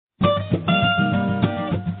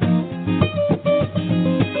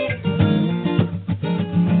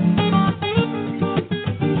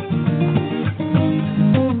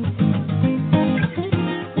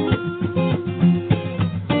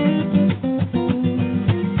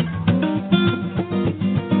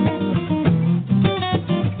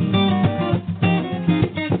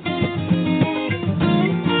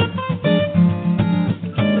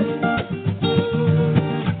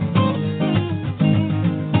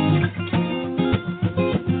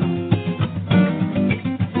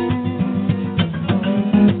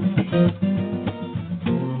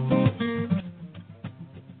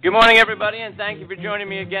Good morning, everybody, and thank you for joining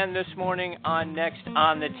me again this morning on Next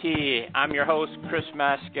on the Tee. I'm your host, Chris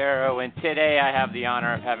Mascaro, and today I have the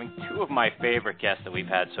honor of having two of my favorite guests that we've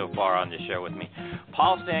had so far on the show with me,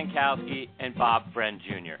 Paul Stankowski and Bob Friend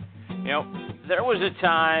Jr. You know, there was a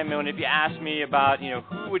time when if you asked me about,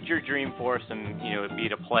 who would your dream foursome, be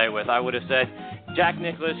to play with, I would have said Jack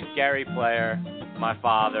Nicklaus, Gary Player, my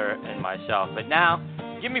father, and myself. But now,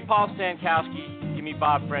 give me Paul Stankowski, give me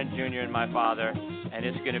Bob Friend Jr. and my father, and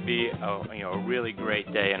it's going to be a really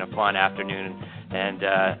great day and a fun afternoon, and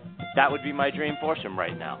that would be my dream foursome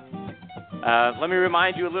right now. Let me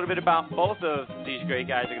remind you a little bit about both of these great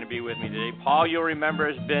guys that are going to be with me today. Paul, you'll remember,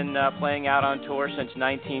 has been playing out on tour since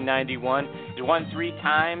 1991. He's won 3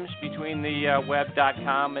 times between the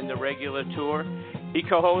web.com and the regular tour. He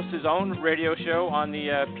co-hosts his own radio show on the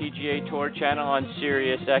PGA Tour channel on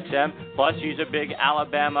Sirius XM. Plus, he's a big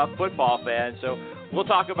Alabama football fan, so we'll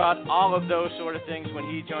talk about all of those sort of things when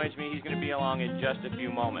he joins me. He's going to be along in just a few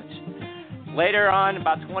moments. Later on,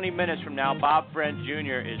 about 20 minutes from now, Bob Friend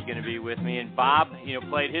Jr. is going to be with me. And Bob,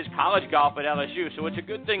 played his college golf at LSU, so it's a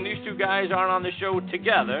good thing these two guys aren't on the show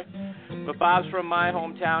together. But Bob's from my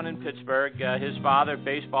hometown in Pittsburgh. His father,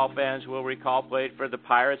 baseball fans will recall, played for the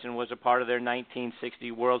Pirates and was a part of their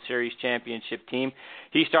 1960 World Series championship team.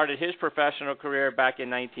 He started his professional career back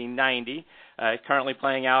in 1990, currently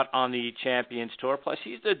playing out on the Champions Tour. Plus,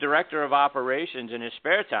 he's the director of operations in his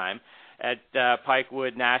spare time at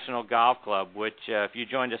Pikewood National Golf Club, which, if you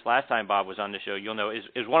joined us last time Bob was on the show, you'll know is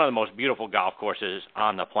one of the most beautiful golf courses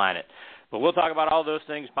on the planet. But we'll talk about all those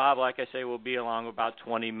things. Bob, like I say, will be along about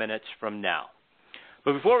 20 minutes from now.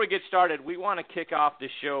 But before we get started, we want to kick off the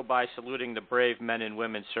show by saluting the brave men and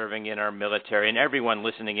women serving in our military and everyone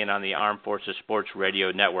listening in on the Armed Forces Sports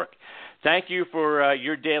Radio Network. Thank you for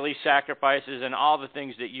your daily sacrifices and all the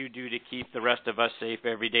things that you do to keep the rest of us safe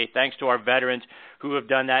every day. Thanks to our veterans who have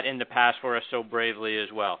done that in the past for us so bravely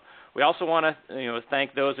as well. We also want to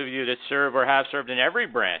thank those of you that serve or have served in every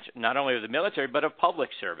branch, not only of the military, but of public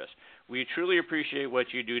service. We truly appreciate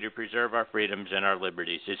what you do to preserve our freedoms and our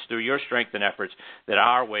liberties. It's through your strength and efforts that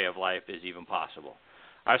our way of life is even possible.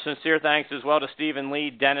 Our sincere thanks as well to Stephen Lee,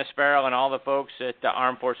 Dennis Farrell, and all the folks at the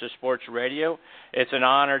Armed Forces Sports Radio. It's an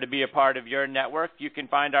honor to be a part of your network. You can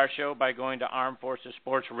find our show by going to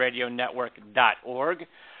armedforcesportsradionetwork.org.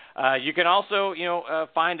 You can also,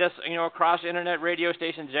 find us, across internet radio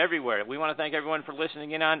stations everywhere. We want to thank everyone for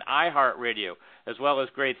listening in on iHeartRadio, as well as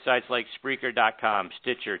great sites like Spreaker.com,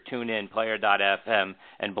 Stitcher, TuneIn, Player.fm,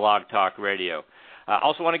 and Blog Talk Radio.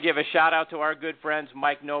 Also want to give a shout-out to our good friends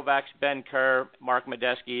Mike Novak, Ben Kerr, Mark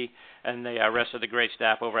Medeski, and the rest of the great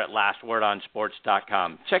staff over at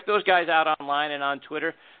LastWordOnSports.com. Check those guys out online and on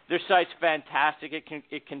Twitter. Their site's fantastic.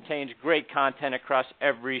 It contains great content across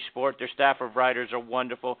every sport. Their staff of writers are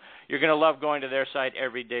wonderful. You're going to love going to their site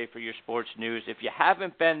every day for your sports news. If you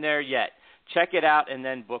haven't been there yet, check it out and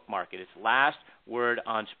then bookmark it. It's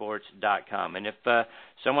LastWordOnSports.com. And if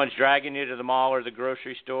someone's dragging you to the mall or the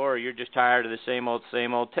grocery store, or you're just tired of the same old,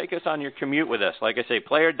 take us on your commute with us. Like I say,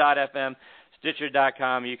 Player.fm,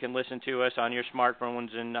 Stitcher.com. You can listen to us on your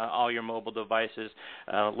smartphones and all your mobile devices.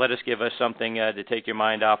 Let us give us something to take your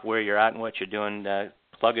mind off where you're at and what you're doing.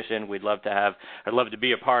 Plug us in. I'd love to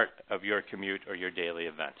be a part of your commute or your daily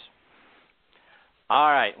events.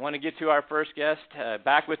 All right, I want to get to our first guest.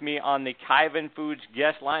 Back with me on the Kyvan Foods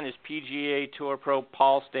guest line is PGA Tour pro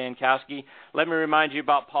Paul Stankowski. Let me remind you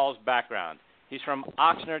about Paul's background. He's from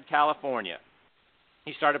Oxnard, California.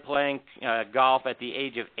 He started playing golf at the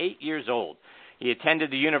age of 8 years old. He attended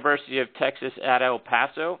the University of Texas at El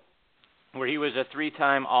Paso, where he was a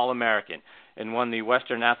 3-time All-American and won the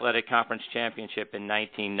Western Athletic Conference Championship in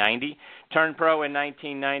 1990. Turned pro in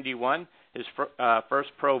 1991. His first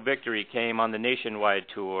pro victory came on the Nationwide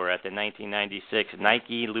Tour at the 1996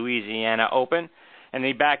 Nike Louisiana Open, and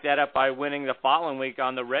he backed that up by winning the following week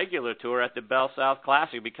on the regular tour at the Bell South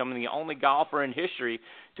Classic, becoming the only golfer in history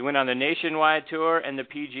to win on the Nationwide Tour and the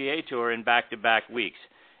PGA Tour in back-to-back weeks.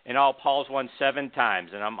 In all, Paul's won 7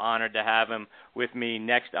 times, and I'm honored to have him with me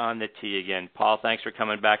next on the tee again. Paul, thanks for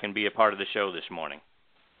coming back and be a part of the show this morning.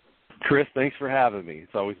 Chris, thanks for having me.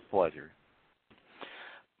 It's always a pleasure.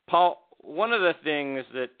 Paul, one of the things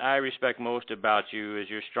that I respect most about you is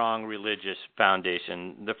your strong religious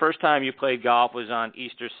foundation. The first time you played golf was on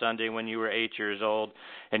Easter Sunday when you were 8 years old,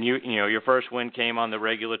 and your first win came on the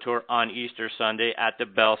regular tour on Easter Sunday at the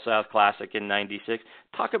Bell South Classic in '96.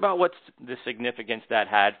 Talk about what's the significance that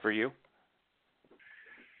had for you.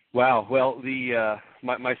 Wow. Well,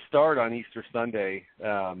 my start on Easter Sunday,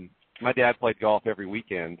 my dad played golf every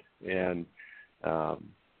weekend, and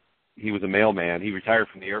he was a mailman. He retired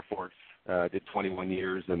from the Air Force. Did 21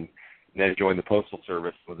 years, and then joined the Postal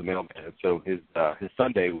Service with a mailman. And so his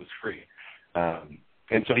Sunday was free.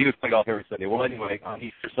 And so he would play golf every Sunday. Well, anyway, on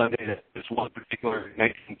Easter Sunday, this one particular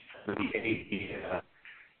 1978,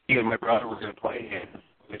 he and my brother were going to play, and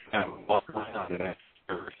we kind of walked around, and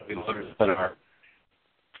so we loaded up in our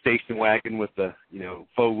station wagon with the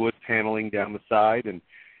faux wood paneling down the side, and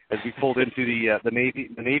as we pulled into the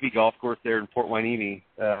Navy golf course there in Port Hueneme,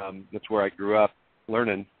 that's where I grew up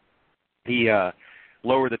learning. He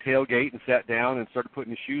lowered the tailgate and sat down and started putting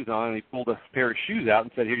his shoes on, and he pulled a pair of shoes out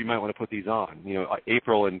and said, "Here, you might want to put these on."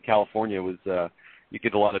 April in California was you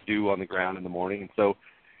get a lot of dew on the ground in the morning, and so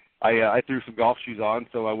I threw some golf shoes on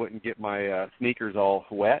so I wouldn't get my sneakers all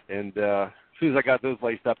wet. And as soon as I got those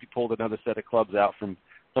laced up, he pulled another set of clubs out from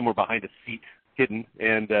somewhere behind a seat hidden,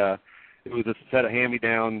 and it was a set of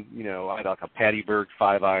hand-me-down, I had like a Pattyberg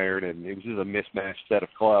 5-iron, and it was just a mismatched set of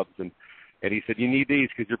clubs. And he said, "You need these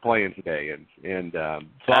because you're playing today." And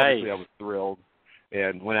so obviously I was thrilled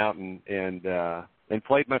and went out and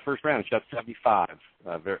played my first round. Shot 75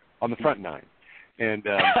 on the front nine. And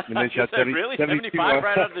then shot 72 75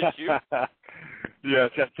 right out of the chute? Yeah,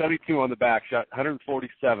 shot 72 on the back. Shot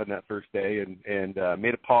 147 that first day, and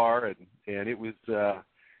made a par, and it was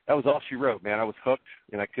that was all she wrote, man. I was hooked,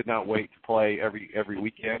 and I could not wait to play every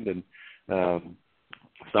weekend. And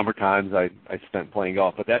summer times I spent playing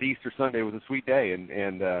golf. But that Easter Sunday was a sweet day,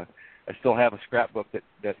 and I still have a scrapbook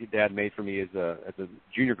that Dad made for me as a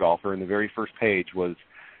junior golfer, and the very first page was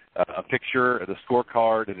a picture of the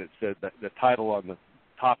scorecard, and it said that the title on the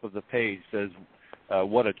top of the page says,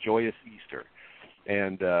 "What a Joyous Easter."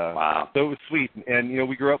 And wow. So it was sweet. And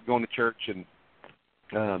we grew up going to church, and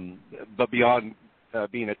but beyond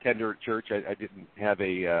being a tender at church, I didn't have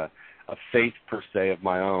a faith per se of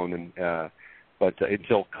my own, and but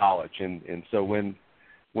until college. And so when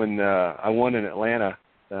I won in Atlanta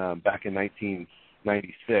back in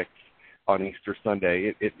 1996 on Easter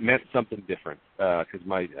Sunday, it meant something different because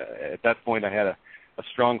at that point I had a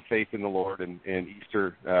strong faith in the Lord, and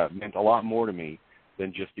Easter meant a lot more to me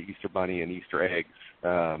than just the Easter bunny and Easter eggs.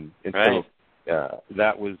 And right. So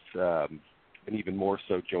that was an even more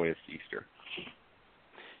so joyous Easter.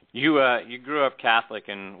 You grew up Catholic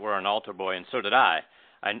and were an altar boy, and so did I.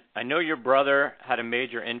 I know your brother had a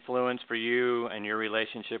major influence for you and your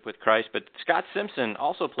relationship with Christ, but Scott Simpson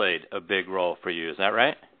also played a big role for you. Is that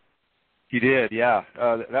right? He did, yeah.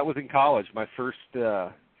 That was in college. My first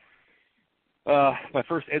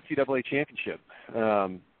NCAA championship.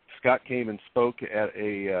 Scott came and spoke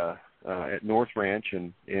at North Ranch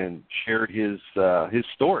and shared his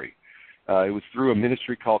story. It was through a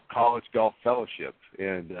ministry called College Golf Fellowship,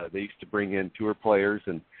 and they used to bring in tour players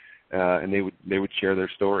and they would share their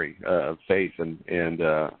story of faith. And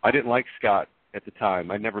I didn't like Scott at the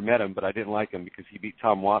time. I never met him, but I didn't like him because he beat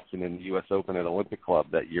Tom Watson in the U.S. Open at Olympic Club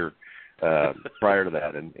that year prior to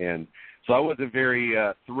that. And so I wasn't very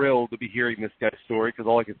thrilled to be hearing this guy's story because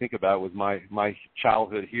all I could think about was my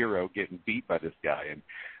childhood hero getting beat by this guy. And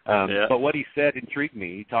But what he said intrigued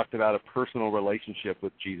me. He talked about a personal relationship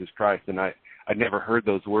with Jesus Christ, and I'd never heard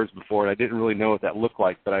those words before, and I didn't really know what that looked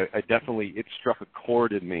like, but I definitely, it struck a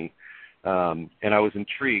chord in me, and I was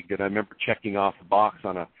intrigued, and I remember checking off a box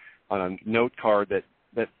on a note card that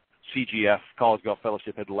CGF, College Golf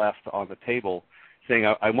Fellowship, had left on the table saying,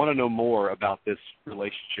 I want to know more about this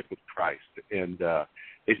relationship with Christ. And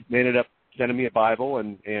they ended up sending me a Bible,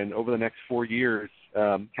 and over the next 4 years,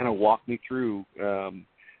 kind of walked me through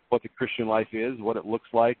what the Christian life is, what it looks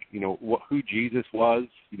like, who Jesus was.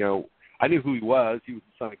 I knew who he was. He was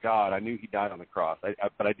the Son of God. I knew he died on the cross.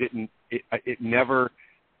 But I didn't. I never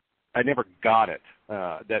got it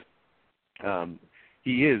that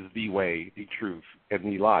he is the way, the truth, and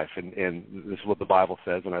the life. And this is what the Bible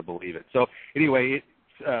says, and I believe it. So anyway,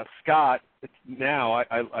 Scott. Now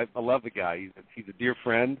I love the guy. He's a dear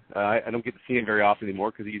friend. I don't get to see him very often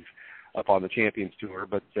anymore because he's up on the Champions Tour.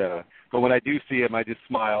 But when I do see him, I just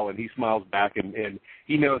smile, and he smiles back, and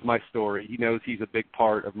he knows my story. He knows he's a big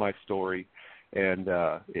part of my story, and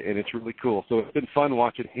it's really cool. So it's been fun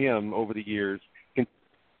watching him over the years with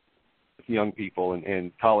young people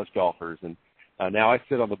and college golfers. And now I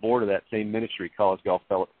sit on the board of that same ministry, College Golf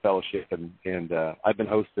Fellowship, and I've been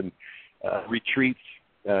hosting retreats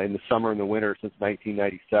in the summer and the winter since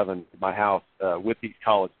 1997 at my house with these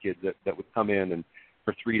college kids that would come in and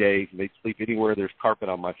for 3 days, and they'd sleep anywhere there's carpet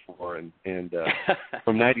on my floor. And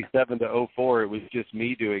from 97 to 04, it was just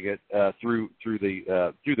me doing it through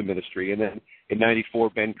the ministry. And then in 94,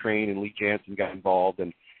 Ben Crane and Lee Jansen got involved,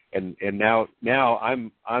 and now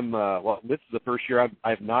I'm well, this is the first year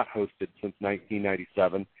I've not hosted since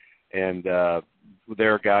 1997, and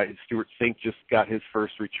their guy Stuart Sink just got his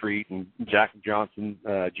first retreat, and Jack Johnson,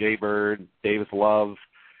 Jay Bird, Davis Love,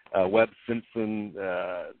 Webb Simpson,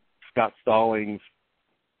 Scott Stallings.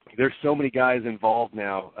 There's so many guys involved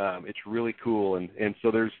now. It's really cool, and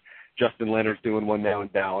so there's Justin Leonard's doing one now in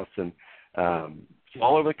Dallas, and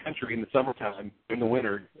all over the country in the summertime, in the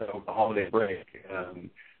winter, the holiday break.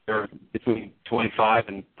 There are between 25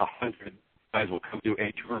 and 100 guys will come to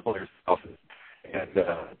a tour player's houses and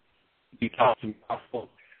be taught some gospel.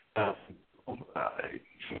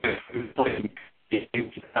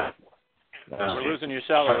 We're losing your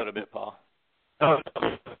cell a little bit, Paul.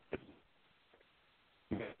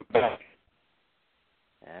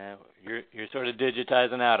 You're sort of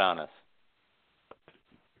digitizing out on us.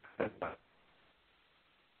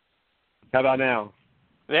 How about now?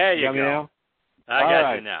 There you got go. Me now? I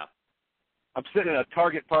got you now. I'm sitting in a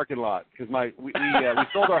Target parking lot because we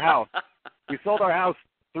sold our house. We sold our house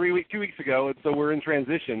 2 weeks ago, and so we're in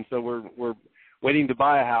transition. So we're waiting to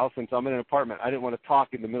buy a house, and so I'm in an apartment. I didn't want to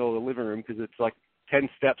talk in the middle of the living room because it's like 10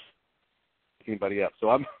 steps. Anybody up? So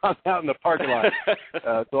I'm out in the parking lot.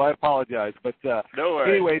 So I apologize, but no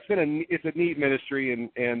worries. Anyway, it's a neat ministry,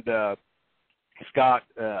 and Scott,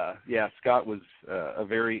 Scott was a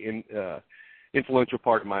very influential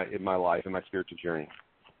part in my life and my spiritual journey.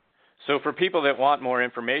 So for people that want more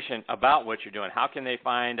information about what you're doing, how can they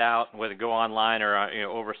find out, whether go online or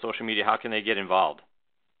over social media? How can they get involved?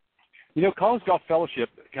 College Golf Fellowship.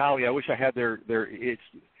 Golly, I wish I had their.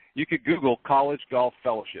 You could Google College Golf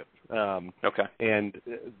Fellowship. Okay. And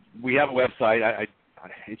we have a website.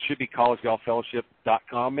 It should be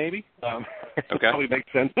collegegolffellowship.com, maybe. It probably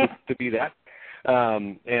makes sense to be that.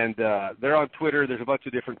 And they're on Twitter. There's a bunch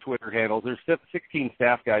of different Twitter handles. There's 16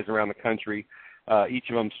 staff guys around the country, each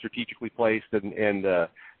of them strategically placed, and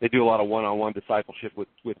they do a lot of one-on-one discipleship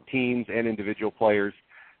with teams and individual players.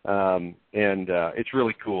 And it's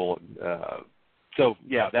really cool. So,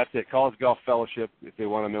 yeah, that's it. College Golf Fellowship, if they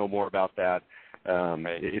want to know more about that.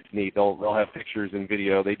 It's neat. They'll have pictures and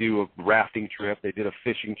video. They do a rafting trip. They did a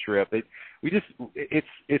fishing trip.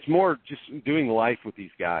 It's more just doing life with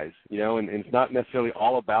these guys, and it's not necessarily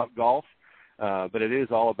all about golf, but it is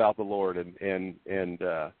all about the Lord, and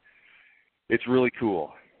it's really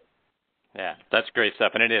cool. Yeah, that's great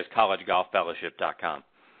stuff, and it is collegegolffellowship.com.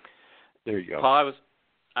 There you go. Paul,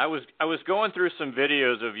 I was going through some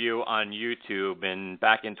videos of you on YouTube, and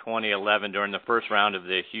back in 2011 during the first round of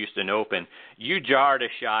the Houston Open, you jarred a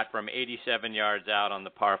shot from 87 yards out on the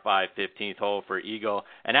par 5 15th hole for eagle,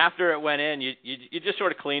 and after it went in, you just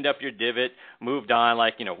sort of cleaned up your divot, moved on,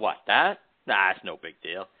 like, what, that? Nah, it's no big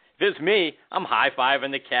deal. If it's me, I'm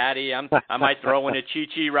high-fiving the caddy. I might throw in a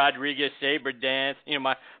Chi-Chi Rodriguez saber dance.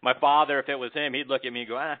 My father, if it was him, he'd look at me and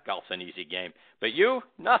go, golf's an easy game. But you,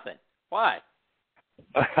 nothing. Why?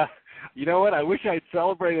 You know what? I wish I'd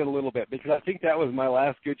celebrated a little bit because I think that was my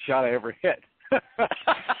last good shot I ever hit.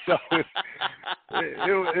 So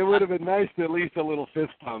it would have been nice to at least a little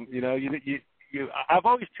fist pump. I've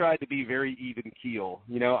always tried to be very even keel.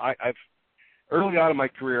 I've early on in my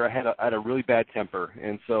career I had a really bad temper,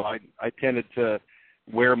 and so I tended to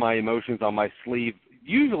wear my emotions on my sleeve.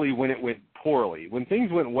 Usually when it went poorly. When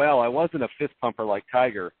things went well, I wasn't a fist pumper like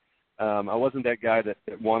Tiger. I wasn't that guy that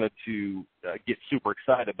wanted to get super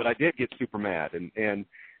excited, but I did get super mad. And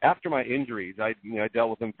after my injuries, I dealt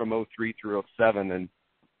with them from 2003 through 2007. And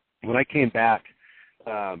when I came back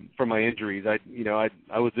from my injuries, I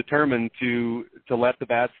was determined to let the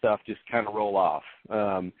bad stuff just kind of roll off.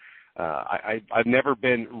 I've never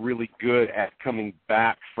been really good at coming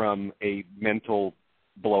back from a mental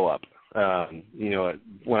blow up.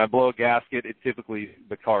 When I blow a gasket, it typically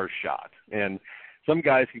the car's shot. And some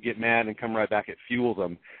guys can get mad and come right back. It fuels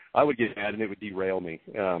them. I would get mad and it would derail me.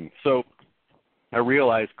 So I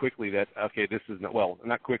realized quickly that, okay, this is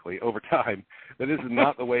not quickly, over time, that this is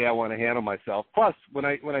not the way I want to handle myself. Plus, when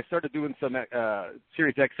I started doing some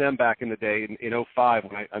Sirius XM back in the day in 2005,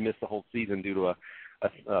 when I missed the whole season due to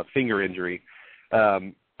a finger injury,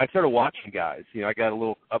 I started watching guys. I got a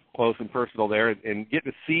little up close and personal there and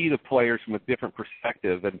getting to see the players from a different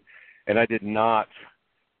perspective. And I did not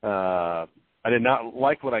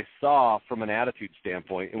like what I saw from an attitude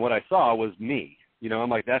standpoint, and what I saw was me. I'm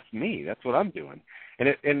like, that's me. That's what I'm doing.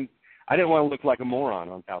 And I didn't want to look like a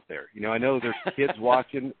moron out there. I know there's kids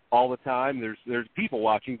watching all the time. There's people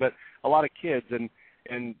watching, but a lot of kids. And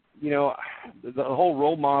the whole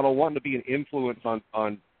role model, wanting to be an influence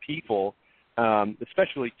on people,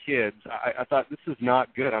 especially kids, I thought this is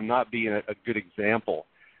not good. I'm not being a good example.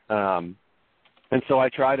 And so I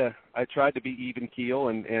tried to be even keel,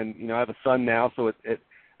 and I have a son now, so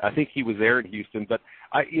I think he was there in Houston. But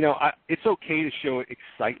it's okay to show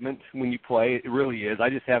excitement when you play. It really is. I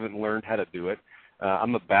just haven't learned how to do it.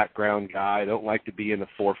 I'm a background guy. I don't like to be in the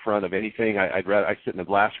forefront of anything. I sit in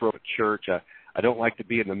the last row at church. I don't like to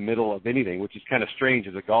be in the middle of anything, which is kind of strange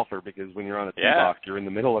as a golfer because when you're on a tee box, you're in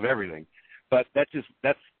the middle of everything. But that's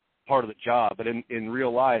part of the job. But in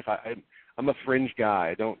real life, I'm a fringe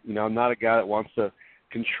guy. I'm not a guy that wants to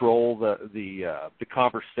control the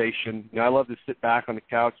conversation. I love to sit back on the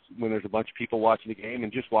couch when there's a bunch of people watching the game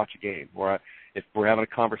and just watch a game. Or if we're having a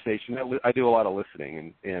conversation, I do a lot of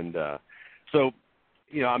listening, and so.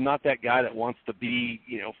 I'm not that guy that wants to be,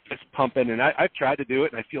 fist pumping, and I've tried to do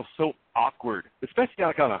it, and I feel so awkward, especially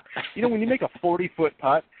like on when you make a 40-foot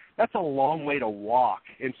putt, that's a long way to walk.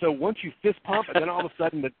 And so once you fist pump, and then all of a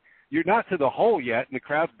sudden you're not to the hole yet, and the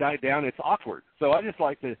crowd's died down, it's awkward. So I just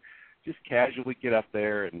like to just casually get up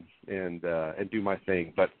there and do my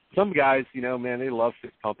thing. But some guys, man, they love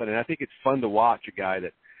fist pumping, and I think it's fun to watch a guy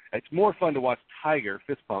it's more fun to watch Tiger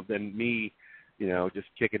fist pump than me, just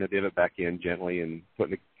kicking a divot back in gently and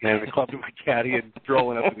putting the hand of the club to my caddy and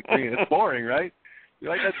strolling up to the green. It's boring, right? You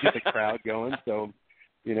like that to get the crowd going. So,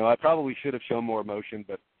 I probably should have shown more emotion,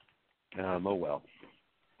 but oh well.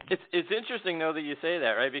 It's interesting, though, that you say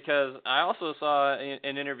that, right? Because I also saw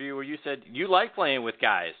an interview where you said you like playing with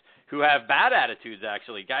guys who have bad attitudes,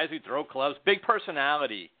 actually, guys who throw clubs, big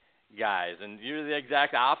personality guys, and you're the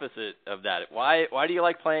exact opposite of that. Why do you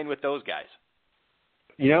like playing with those guys?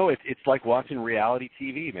 It's like watching reality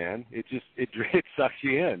TV, man. It sucks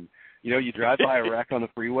you in. You drive by a wreck on the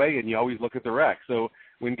freeway, and you always look at the wreck. So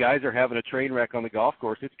when guys are having a train wreck on the golf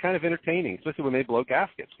course, it's kind of entertaining, especially when they blow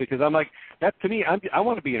gaskets. Because I'm like, that to me, I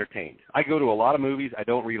want to be entertained. I go to a lot of movies. I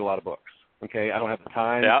don't read a lot of books. Okay, I don't have the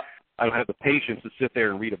time. Yeah. I don't have the patience to sit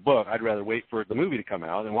there and read a book. I'd rather wait for the movie to come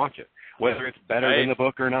out and watch it, whether it's better than the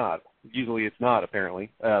book or not. Usually, it's not,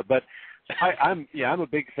 apparently. But I'm a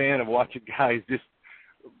big fan of watching guys just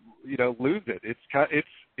lose it.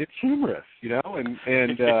 It's humorous,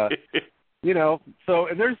 and so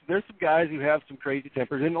and there's some guys who have some crazy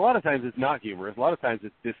tempers, and a lot of times it's not humorous. A lot of times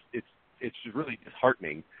it's really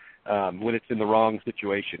disheartening when it's in the wrong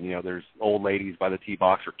situation. There's old ladies by the tee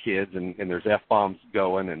box or kids, and there's F-bombs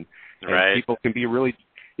going, and people can be really,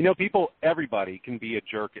 everybody can be a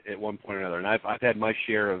jerk at one point or another, and I've had my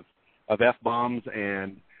share of F-bombs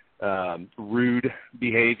and rude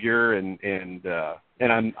behavior, and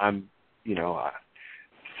I'm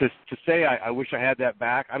to say I wish I had that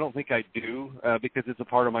back. I don't think I do because it's a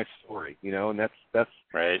part of my story, and that's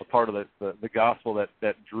right. A part of the gospel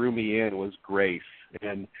that drew me in was grace,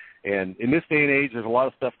 and in this day and age, there's a lot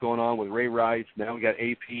of stuff going on with Ray Rice. Now we got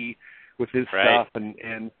AP with his stuff,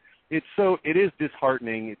 and it is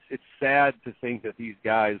disheartening. It's sad to think that these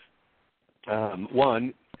guys,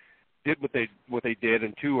 one, did what they did,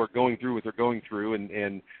 and two, are going through what they're going through,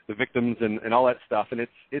 and the victims and all that stuff, and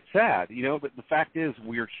it's sad, but the fact is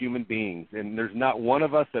we're human beings, and there's not one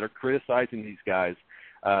of us that are criticizing these guys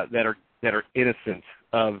that are innocent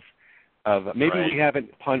of maybe we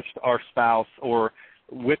haven't punched our spouse or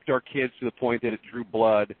whipped our kids to the point that it drew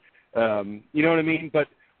blood, you know what I mean? But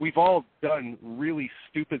we've all done really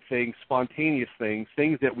stupid things, spontaneous things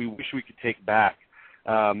that we wish we could take back.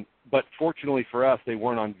 But fortunately for us, they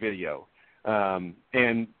weren't on video.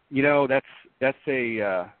 And, that's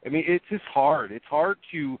it's just hard. It's hard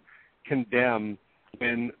to condemn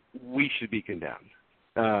when we should be condemned.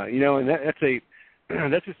 And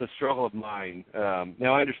that's just a struggle of mine.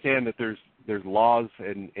 Now I understand that there's laws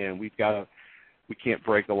and we can't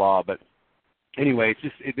break the law, but anyway, it's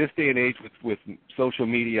just in this day and age with social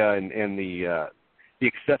media and the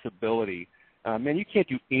accessibility, man, you can't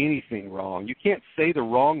do anything wrong. You can't say the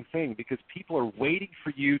wrong thing because people are waiting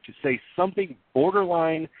for you to say something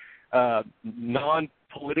borderline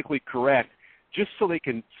non-politically correct just so they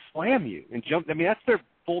can slam you and jump. I mean, that's their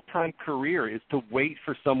full-time career, is to wait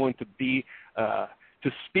for someone to be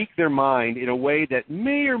to speak their mind in a way that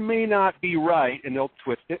may or may not be right, and they'll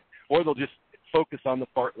twist it, or they'll just focus on the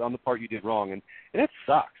part you did wrong, and that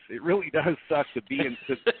sucks. It really does suck to be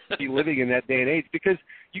living in that day and age, because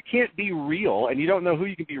you can't be real, and you don't know who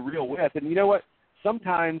you can be real with. And you know what?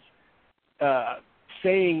 Sometimes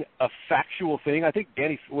saying a factual thing. I think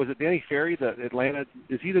Danny Ferry, the Atlanta,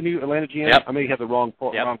 is he the new Atlanta GM? Yep. I may have the wrong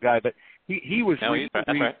guy, but he was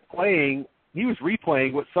replaying. He was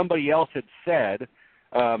replaying what somebody else had said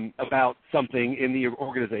about something in the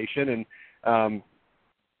organization,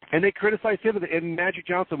 and they criticized him, and Magic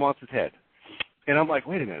Johnson wants his head. And I'm like,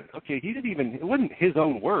 wait a minute. Okay, it wasn't his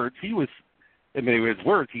own words. It was his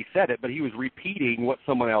words. He said it, but he was repeating what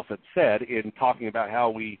someone else had said in talking about how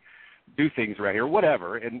we do things right here,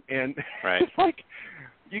 whatever. And right. It's like,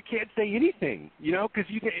 you can't say anything, because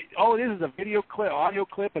all it is a video clip, audio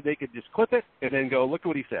clip, and they could just clip it and then go, look at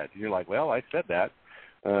what he said. And you're like, well, I said that.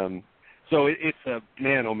 So it's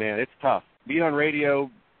man, oh man, it's tough. Being on radio,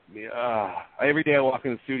 every day I walk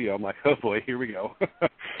in the studio, I'm like, oh boy, here we go.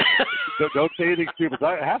 Don't say anything stupid.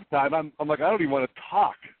 Half the time I'm like, I don't even want to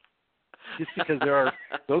talk, just because there are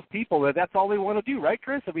those people that's all they want to do, right,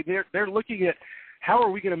 Chris? I mean, they're looking at how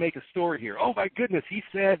are we going to make a story here? Oh my goodness, he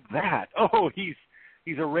said that. Oh, he's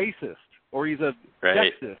a racist, or he's a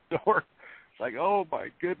sexist, or like, oh my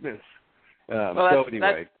goodness. So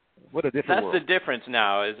anyway. What a different world. That's the difference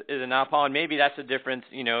now, is it not, Paul? And maybe that's the difference,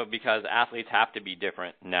 because athletes have to be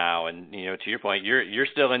different now. And to your point, you're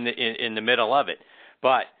still in the middle of it,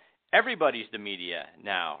 but everybody's the media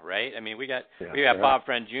now, right? I mean, we got Bob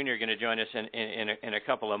Friend Jr. going to join us in a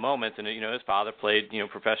couple of moments, and his father played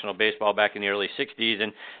professional baseball back in the early '60s,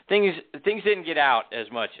 and things didn't get out as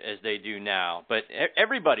much as they do now. But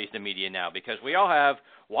everybody's the media now, because we all have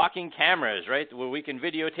walking cameras, right, where we can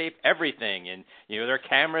videotape everything, and there are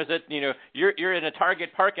cameras that you're in a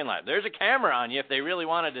Target parking lot. There's a camera on you if they really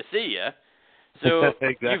wanted to see you. So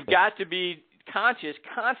exactly. You've got to be conscious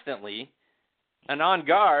constantly and on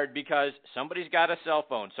guard, because somebody's got a cell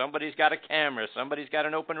phone, somebody's got a camera, somebody's got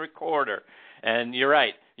an open recorder. And you're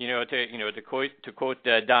right, to quote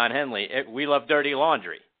Don Henley, we love dirty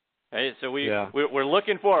laundry. Right? So we're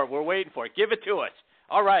looking for it, we're waiting for it. Give it to us.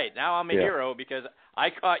 All right, now I'm a hero because I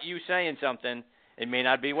caught you saying something. It may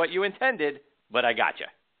not be what you intended, but I got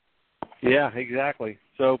you. Yeah, exactly.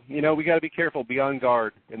 So, we got to be careful, be on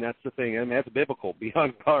guard, and that's the thing. I mean, that's biblical, be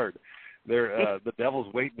on guard. The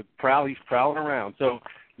devil's waiting to prowl. He's prowling around. So,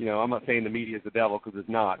 I'm not saying the media is the devil, because it's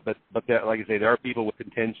not. But like I say, there are people with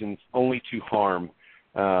intentions only to harm.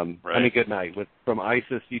 Right. I mean, good night. From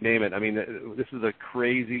ISIS, you name it. I mean, this is a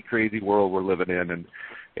crazy, crazy world we're living in.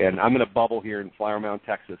 And I'm in a bubble here in Flower Mound,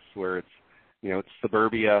 Texas, where it's, it's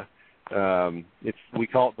suburbia. We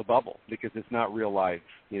call it the bubble because it's not real life.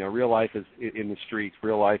 Real life is in the streets.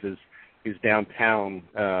 Real life is downtown.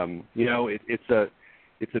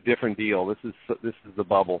 It's a different deal. This is the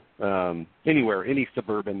bubble. Anywhere, any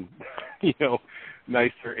suburban,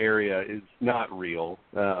 nicer area is not real.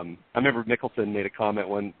 I remember Mickelson made a comment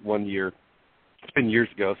one year. It's been years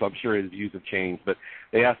ago, so I'm sure his views have changed. But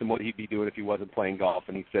they asked him what he'd be doing if he wasn't playing golf,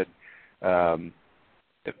 and he said,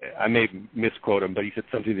 I may misquote him, but he said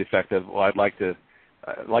something to the effect of, "Well, I'd like to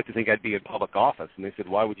think I'd be in public office." And they said,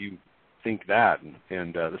 "Why would you think that?"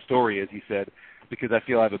 And the story is, he said, because I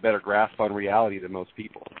feel I have a better grasp on reality than most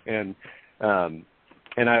people. And I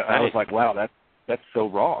was like, wow, that's so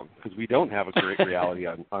wrong, because we don't have a great reality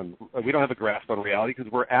we don't have a grasp on reality,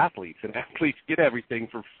 because we're athletes, and athletes get everything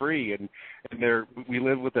for free, and we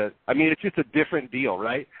live with it's just a different deal,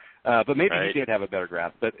 right? But maybe he did have a better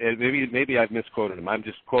grasp, but maybe I've misquoted him. I'm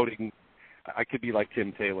just quoting. I could be like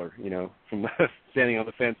Tim Taylor, from standing on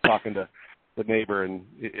the fence talking to the neighbor, and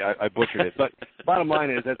I butchered it. But bottom line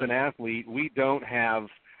is, as an athlete, we don't have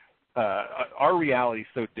our reality is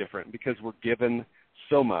so different because we're given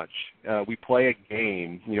so much. We play a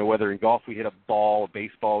game, whether in golf we hit a ball,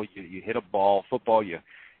 baseball you hit a ball, football you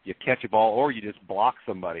catch a ball, or you just block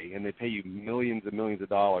somebody, and they pay you millions and millions of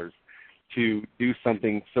dollars to do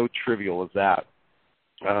something so trivial as that.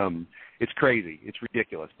 It's crazy. It's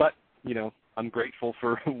ridiculous. But, I'm grateful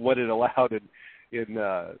for what it allowed in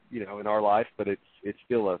our life, but it's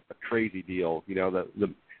still a crazy deal.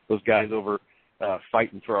 Those guys over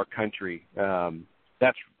fighting for our country.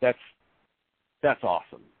 That's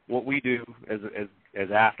awesome. What we do as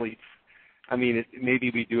athletes,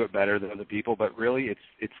 maybe we do it better than other people, but really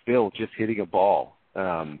it's still just hitting a ball,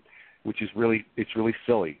 which is really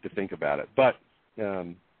silly to think about it. But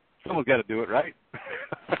someone's got to do it, right?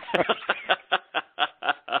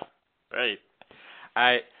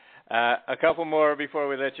 Right. A couple more before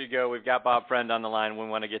we let you go. We've got Bob Friend on the line. We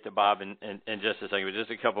want to get to Bob in just a second, but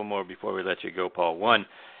just a couple more before we let you go, Paul. One,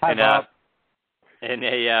 Hi, Bob. In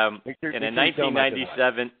a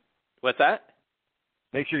 1997. What's that?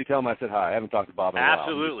 Make sure you tell him I said hi. I haven't talked to Bob in a while.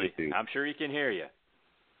 Absolutely. I'm sure he can hear you.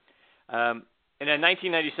 In a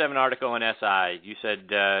 1997 article in SI, you said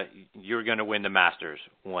you were going to win the Masters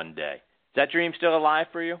one day. Is that dream still alive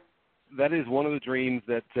for you? That is one of the dreams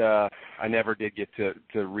that I never did get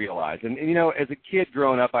to realize. And as a kid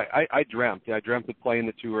growing up, I dreamt. I dreamt of playing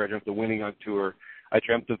the tour. I dreamt of winning on tour. I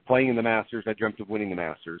dreamt of playing in the Masters. I dreamt of winning the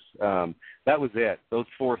Masters. That was it. Those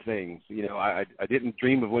four things. I didn't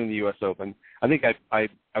dream of winning the U.S. Open. I think I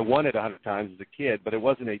won it 100 times as a kid, but it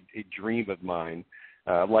wasn't a dream of mine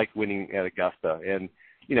like winning at Augusta. And,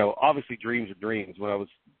 obviously dreams are dreams. When I was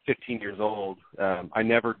 15 years old, I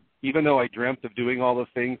never even though I dreamt of doing all those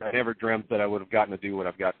things, I never dreamt that I would have gotten to do what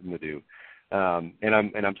I've gotten to do. And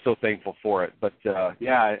I'm so thankful for it. But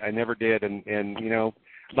I never did, and I'm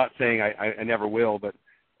not saying I never will, but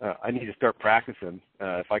I need to start practicing.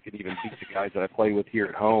 If I could even beat the guys that I play with here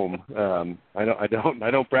at home,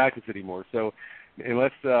 I don't practice anymore. So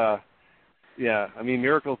unless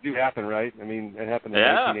miracles do happen, right? I mean, it happened in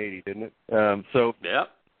 1980, didn't it?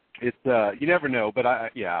 It's you never know, but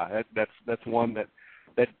that's one that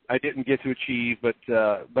I didn't get to achieve, but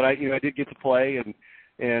I did get to play,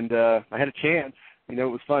 and I had a chance. It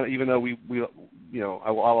was fun, even though we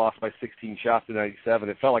I lost by 16 shots in '97.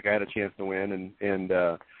 It felt like I had a chance to win, and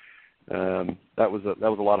that was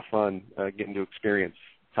a lot of fun getting to experience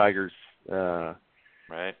Tiger's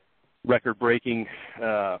record-breaking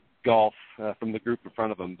golf from the group in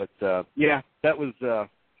front of him. But that was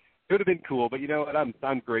could have been cool. But you know what? I'm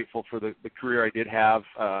grateful for the career I did have.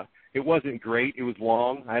 It wasn't great. It was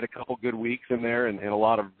long. I had a couple good weeks in there and a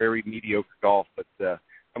lot of very mediocre golf. But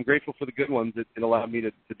I'm grateful for the good ones. It allowed me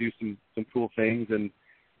to do some cool things and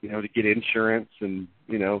to get insurance and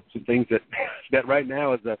some things that right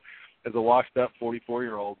now as a washed up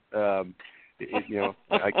 44-year-old, I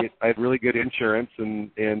have really good insurance and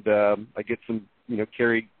I get some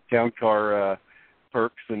carry town car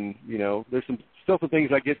perks and there's still some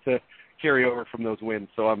things I get to carry over from those wins.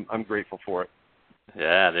 So I'm grateful for it.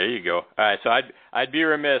 Yeah, there you go. All right, so I'd be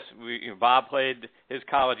remiss. Bob played his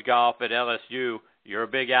college golf at LSU. You're a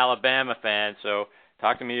big Alabama fan, so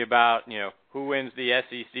talk to me about who wins the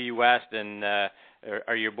SEC West, and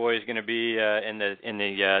are your boys going to be in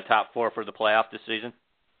the top four for the playoff this season?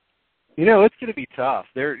 It's going to be tough.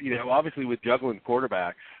 They're obviously with juggling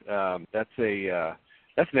quarterbacks, that's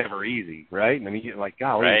never easy, right? I mean, like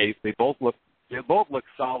golly, right. They both look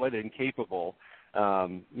solid and capable.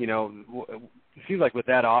 It seems like with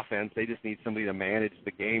that offense, they just need somebody to manage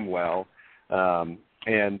the game well.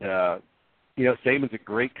 Saban's a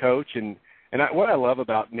great coach, and what I love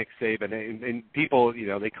about Nick Saban, and people,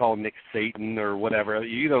 they call him Nick Satan or whatever.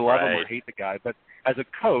 You either love him or hate the guy, but as a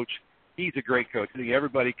coach, he's a great coach. I think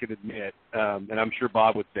everybody could admit, and I'm sure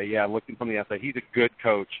Bob would say, looking from the outside, he's a good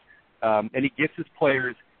coach. And he gets his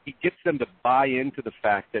players, he gets them to buy into the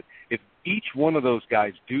fact that if each one of those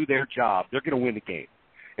guys do their job, they're going to win the game.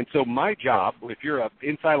 And so my job, if you're an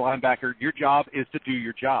inside linebacker, your job is to do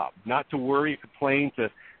your job, not to worry, complain, to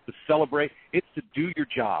celebrate. It's to do your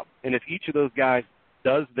job. And if each of those guys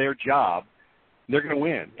does their job, they're going to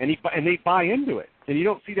win. And they buy into it. And you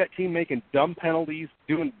don't see that team making dumb penalties,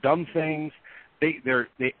 doing dumb things. They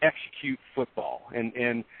execute football.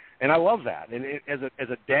 And I love that. And as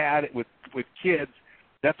a dad with kids,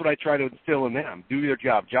 that's what I try to instill in them. Do their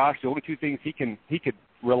job. Josh, the only two things he could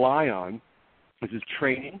rely on is his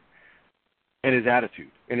training and his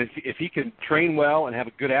attitude. And if he can train well and have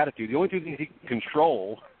a good attitude, the only two things he can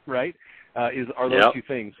control, right, are those two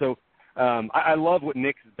things. So I love what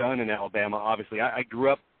Nick's done in Alabama, obviously. I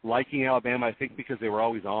grew up liking Alabama, I think, because they were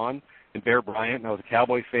always on. And Bear Bryant, I was a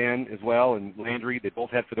Cowboy fan as well, and Landry, they both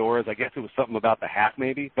had fedoras. I guess it was something about the hat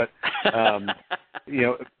maybe. But,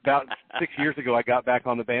 about 6 years ago, I got back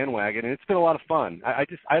on the bandwagon, and it's been a lot of fun.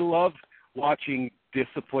 I love watching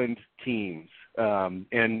disciplined teams,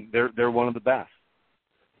 and they're one of the best.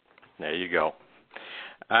 There you go.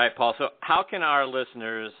 All right, Paul, so how can our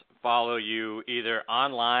listeners follow you either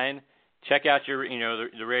online, check out your,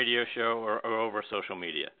 the radio show, or over social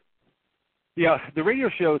media? Yeah, the radio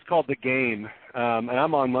show is called The Game, and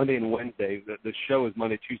I'm on Monday and Wednesday. The show is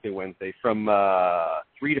Monday, Tuesday, Wednesday from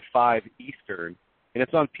 3 to 5 Eastern, and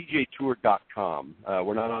it's on PGAtour.com.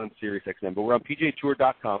 We're not on SiriusXM, but we're on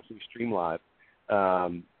PGAtour.com, so we stream live.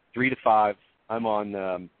 3 to 5, I'm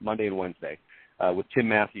on Monday and Wednesday with Tim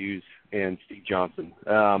Matthews and Steve Johnson.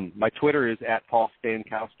 My Twitter is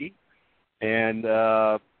 @PaulStankowski, and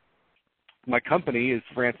my company is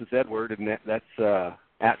Francis Edward, and that's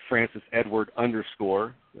 @Francis Edward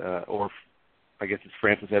 _ or I guess it's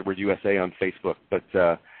Francis Edward USA on Facebook. But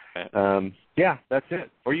that's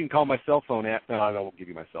it. Or you can call my cell phone no, I won't give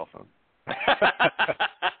you my cell phone.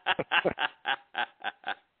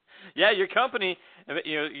 Yeah, your company,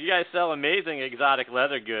 you guys sell amazing exotic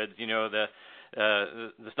leather goods. The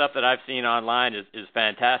stuff that I've seen online is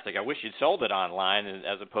fantastic. I wish you'd sold it online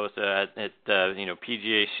as opposed to at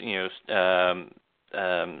PGA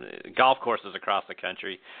golf courses across the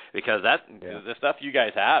country, because the stuff you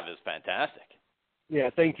guys have is fantastic. Yeah,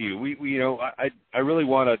 thank you. We I really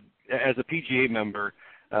want to, as a PGA member,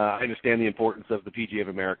 I understand the importance of the PGA of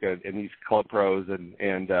America and these club pros, and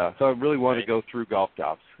so I really want to go through golf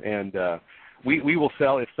shops, and we will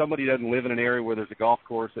sell. If somebody doesn't live in an area where there's a golf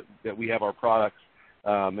course that we have our products,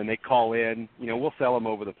 and they call in. We'll sell them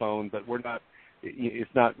over the phone, but we're not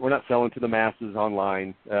selling to the masses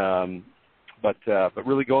online. But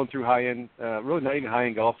really going through high-end, really not even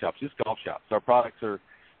high-end golf shops, just golf shops. Our products are,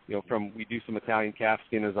 we do some Italian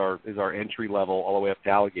calfskin as our entry level all the way up to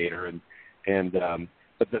alligator,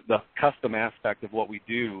 but the custom aspect of what we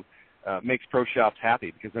do makes pro shops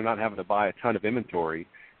happy because they're not having to buy a ton of inventory,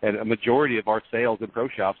 and a majority of our sales in pro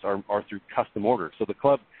shops are through custom orders. So the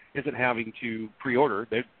club isn't having to pre-order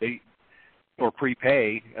or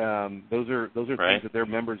prepay. Those are right. things that their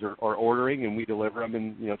members are ordering, and we deliver them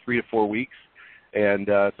in 3 to 4 weeks. And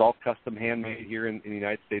it's all custom handmade here in the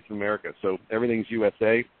United States of America. So everything's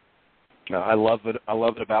USA. I love it. I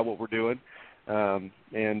love it about what we're doing.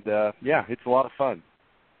 It's a lot of fun.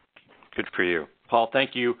 Good for you. Paul,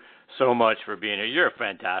 thank you so much for being here. You're a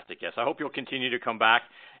fantastic guest. I hope you'll continue to come back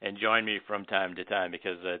and join me from time to time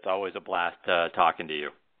because it's always a blast talking to you.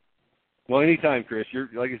 Well, anytime, Chris.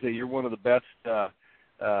 Like I say, you're one of the best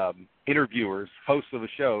interviewers, hosts of the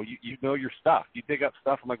show. You know your stuff. You dig up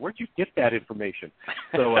stuff. I'm like, where'd you get that information?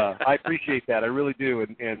 So I appreciate that. I really do.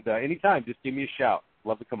 And anytime, just give me a shout.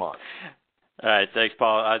 Love to come on. All right, thanks,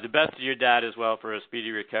 Paul. The best to your dad as well for a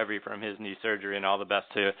speedy recovery from his knee surgery, and all the best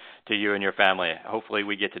to you and your family. Hopefully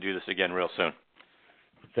we get to do this again real soon.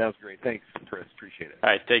 Sounds great. Thanks, Chris. Appreciate it. All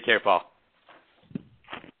right, take care, Paul.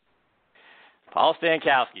 Paul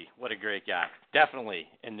Stankowski, what a great guy. Definitely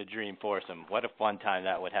in the dream foursome. What a fun time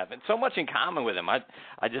that would have. And so much in common with him. I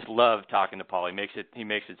just love talking to Paul. He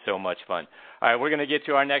makes it so much fun. All right, we're going to get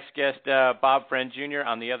to our next guest, Bob Friend Jr.,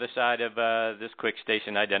 on the other side of this quick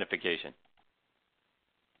station identification.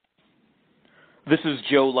 This is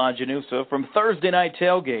Joe LaGenusa from Thursday Night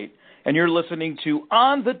Tailgate, and you're listening to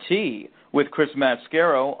On the Tee with Chris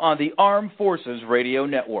Mascaro on the Armed Forces Radio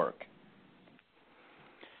Network.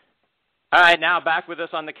 All right, now back with us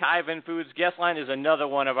on the Kaiven Foods guest line is another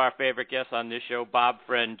one of our favorite guests on this show, Bob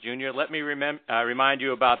Friend Jr. Let me remind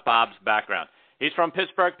you about Bob's background. He's from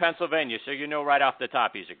Pittsburgh, Pennsylvania, so you know right off the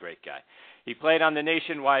top he's a great guy. He played on the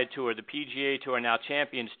Nationwide Tour, the PGA Tour, now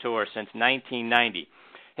Champions Tour since 1990.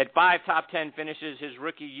 Had 5 top 10 finishes his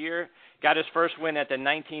rookie year. Got his first win at the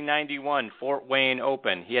 1991 Fort Wayne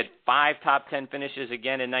Open. He had 5 top 10 finishes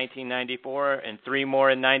again in 1994 and 3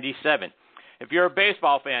 more in 97. If you're a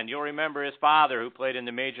baseball fan, you'll remember his father, who played in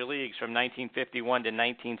the major leagues from 1951 to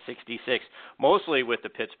 1966, mostly with the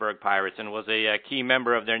Pittsburgh Pirates, and was a key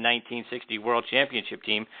member of their 1960 World Championship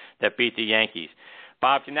team that beat the Yankees.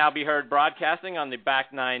 Bob can now be heard broadcasting on the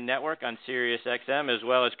Back Nine Network on Sirius XM, as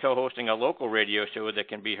well as co-hosting a local radio show that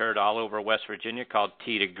can be heard all over West Virginia called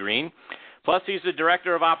Tee to Green. Plus, he's the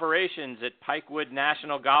director of operations at Pikewood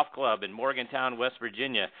National Golf Club in Morgantown, West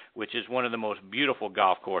Virginia, which is one of the most beautiful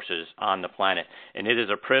golf courses on the planet. And it is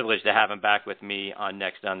a privilege to have him back with me on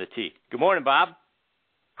Next on the Tee. Good morning, Bob.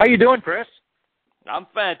 How you doing, Chris? I'm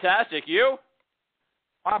fantastic. You?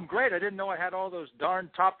 I'm great. I didn't know I had all those darn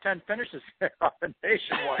top 10 finishes on the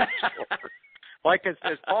Nationwide Tour. Like as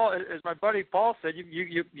my buddy Paul said,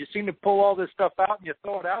 you seem to pull all this stuff out and you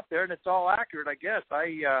throw it out there, and it's all accurate. I guess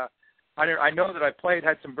I know that I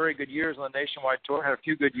had some very good years on the Nationwide Tour, had a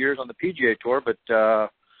few good years on the PGA Tour, but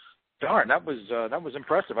darn, that was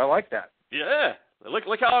impressive. I like that. Yeah,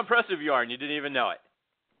 look how impressive you are, and you didn't even know it.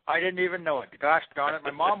 I didn't even know it. Gosh darn it,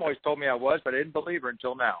 my mom always told me I was, but I didn't believe her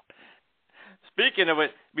until now. Speaking of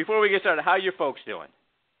it, before we get started, how are your folks doing?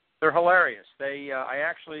 They're hilarious.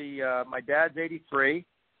 My dad's 83,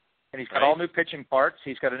 and he's got all new pitching parts.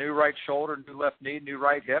 He's got a new right shoulder, new left knee, new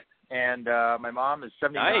right hip, and my mom is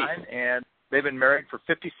 79, and they've been married for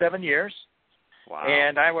 57 years. Wow.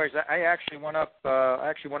 And I actually went up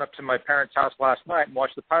to my parents' house last night and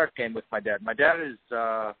watched the Pirate game with my dad. My dad is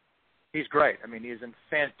he's great. I mean, he's in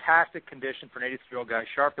fantastic condition for an 83-year-old guy,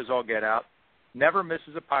 sharp as all get out. Never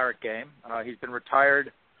misses a Pirate game. He's been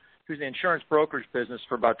retired. He was in the insurance brokerage business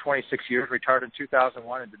for about 26 years, retired in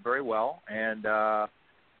 2001 and did very well. And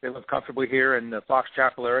they live comfortably here in the Fox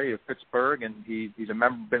Chapel area of Pittsburgh, and he's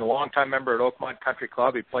been a long-time member at Oakmont Country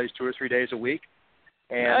Club. He plays 2 or 3 days a week.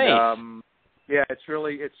 And nice.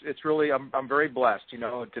 it's really I'm very blessed,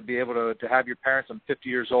 to be able to have your parents. I'm 50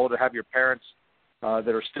 years old, to have your parents that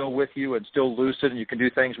are still with you and still lucid, and you can do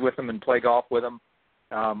things with them and play golf with them.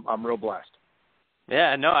 I'm real blessed.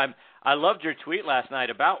 Yeah, no, I loved your tweet last night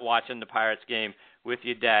about watching the Pirates game with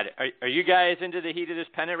your dad. Are you guys into the heat of this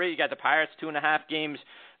pennant race? You got the Pirates 2.5 games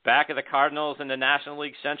back of the Cardinals in the National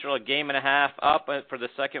League Central, 1.5 games up for the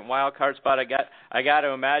second wild card spot. I got to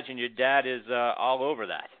imagine your dad is all over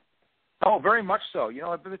that. Oh, very much so.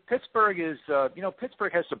 Pittsburgh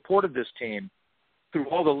has supported this team through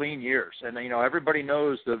all the lean years. And, everybody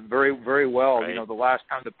knows very, very well, right. The last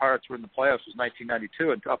time the Pirates were in the playoffs was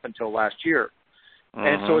 1992 and up until last year. Mm-hmm.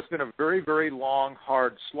 And so it's been a very, very long,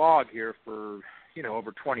 hard slog here for,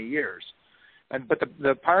 over 20 years. But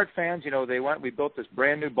the Pirate fans, we built this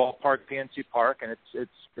brand new ballpark, PNC Park, and it's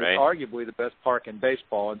right. arguably the best park in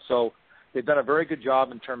baseball. And so they've done a very good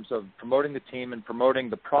job in terms of promoting the team and promoting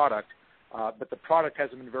the product. But the product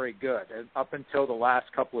hasn't been very good up until the last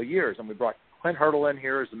couple of years. And we brought Clint Hurdle in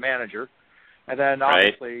here as the manager. And then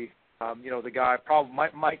obviously, the guy probably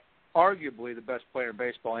might arguably the best player in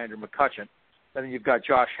baseball, Andrew McCutchen. And then you've got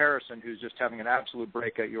Josh Harrison, who's just having an absolute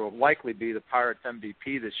breakout year. Will likely be the Pirates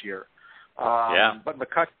MVP this year. But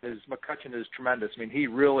McCutchen is tremendous. I mean, he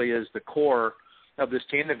really is the core of this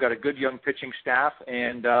team. They've got a good young pitching staff,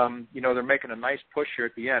 and, they're making a nice push here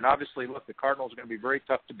at the end. Obviously, look, the Cardinals are going to be very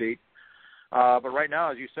tough to beat. But right now,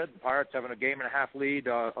 as you said, the Pirates having a 1.5 lead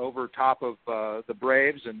over top of the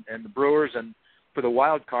Braves and the Brewers and for the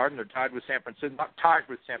wild card, and they're tied with San Francisco. Not tied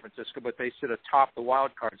with San Francisco, but they sit atop the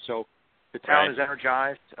wild card. So the town right. is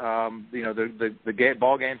energized. The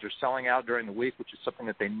ball games are selling out during the week, which is something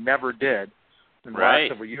that they never did in the right.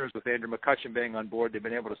 last several years. With Andrew McCutchen being on board, they've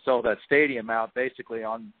been able to sell that stadium out basically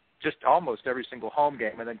on just almost every single home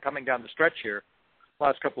game. And then coming down the stretch here,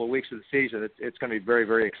 last couple of weeks of the season, it's going to be very,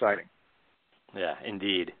 very exciting. Yeah,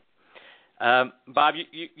 indeed. Bob,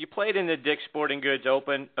 you played in the Dick's Sporting Goods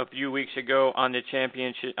Open a few weeks ago on the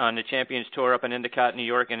Champions Tour up in Endicott, New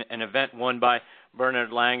York, an event won by Bernhard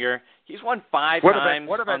Langer. He's won 5 times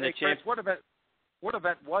on the Champions. What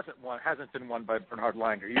event hasn't been won by Bernhard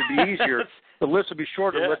Langer? It'd be easier. The list would be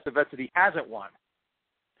shorter. Yeah. List of events that he hasn't won.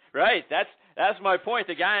 Right. That's my point.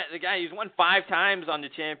 The guy, he's won 5 times on the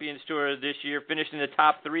Champions Tour this year, finished in the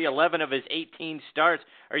top 3, 11 of his 18 starts.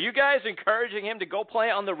 Are you guys encouraging him to go play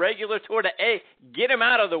on the regular tour to get him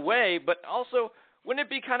out of the way, but also wouldn't it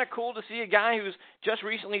be kind of cool to see a guy who's just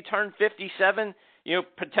recently turned 57,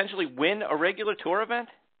 potentially win a regular tour event?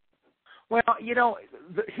 Well,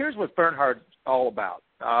 here's what Bernhard's all about.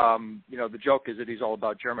 The joke is that he's all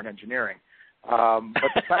about German engineering.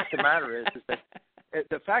 But the fact of the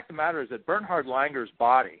matter is that Bernhard Langer's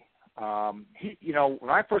body, when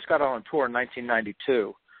I first got on tour in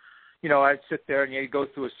 1992, I'd sit there and you go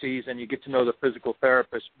through a season, you get to know the physical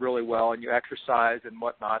therapist really well, and you exercise and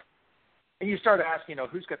whatnot. And you start asking,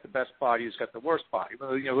 who's got the best body, who's got the worst body.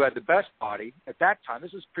 Well, who had the best body at that time,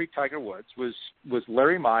 this was pre-Tiger Woods, was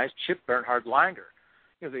Larry Mize, Chip Bernhard Langer.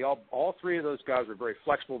 All 3 of those guys were very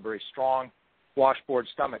flexible, very strong, washboard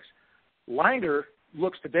stomachs. Langer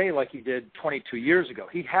looks today like he did 22 years ago.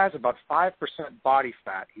 He has about 5% body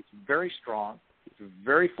fat. He's very strong. He's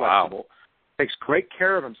very flexible. Wow. Takes great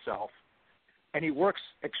care of himself, and he works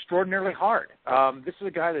extraordinarily hard. This is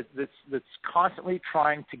a guy that's constantly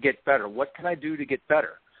trying to get better. What can I do to get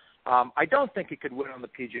better? I don't think he could win on the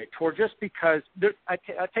PGA Tour just because I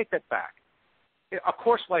take that back. A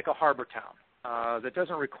course like a Harbor Town that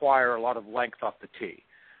doesn't require a lot of length off the tee,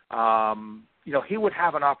 he would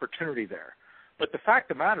have an opportunity there. But the fact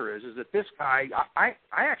of the matter is that this guy, I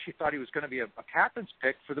actually thought he was going to be a captain's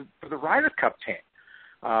pick for the Ryder Cup team.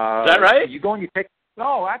 Is that right? You go and you pick.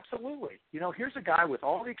 No, absolutely. Here's a guy with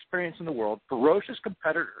all the experience in the world, ferocious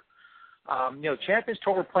competitor. Champions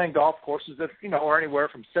Tour were playing golf courses that are anywhere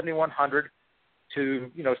from 7,100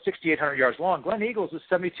 to 6,800 yards long. Glen Eagles is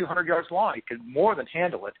 7,200 yards long. He could more than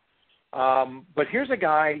handle it. But here's a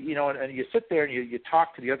guy, and you sit there and you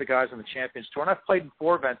talk to the other guys on the Champions Tour. And I've played in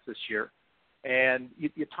 4 events this year. And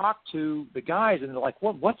you talk to the guys, and they're like,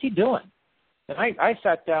 what's he doing? And I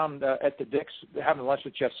sat down at the Dick's having lunch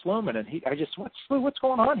with Jeff Sluman, and I just, what's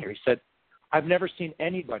going on here? He said, I've never seen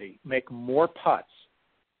anybody make more putts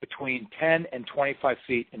between 10 and 25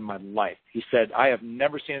 feet in my life. He said, I have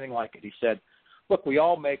never seen anything like it. He said, look, we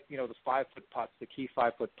all make, the 5-foot putts, the key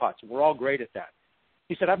 5-foot putts. We're all great at that.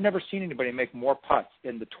 He said, I've never seen anybody make more putts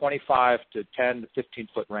in the 25 to 10 to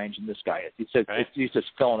 15-foot range than this guy is. He said, right. He's just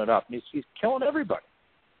filling it up, and he's killing everybody.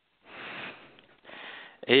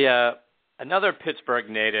 Another Pittsburgh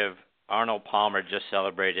native, Arnold Palmer, just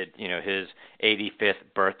celebrated, his 85th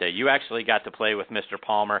birthday. You actually got to play with Mr.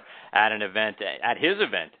 Palmer at his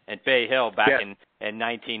event in Bay Hill back in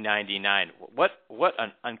 1999. What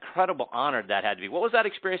an incredible honor that had to be. What was that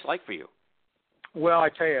experience like for you? Well, I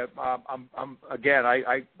tell you,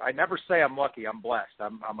 I never say I'm lucky. I'm blessed.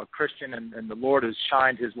 I'm a Christian, and the Lord has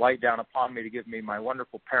shined His light down upon me to give me my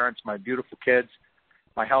wonderful parents, my beautiful kids,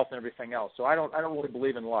 my health, and everything else. So I don't really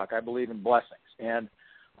believe in luck. I believe in blessings. And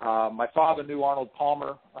my father knew Arnold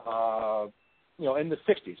Palmer, in the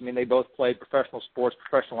 '60s. I mean, they both played professional sports,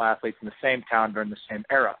 professional athletes in the same town during the same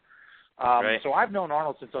era. Right. So I've known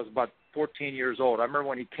Arnold since I was about 14 years old. I remember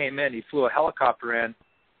when he came in, he flew a helicopter in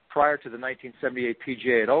prior to the 1978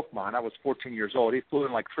 PGA at Oakmont. I was 14 years old. He flew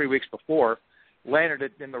in like 3 weeks before, landed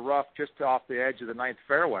it in the rough just off the edge of the ninth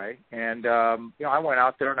fairway. And, I went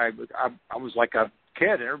out there, and I was like a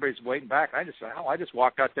kid, and everybody's waiting back. And I just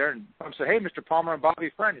walked out there and I said, "Hey, Mr. Palmer and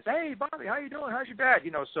Bobby Friend." He said, "Hey, Bobby, how you doing? How's your dad?"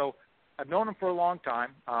 So I've known him for a long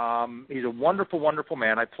time. He's a wonderful, wonderful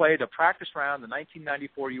man. I played a practice round, the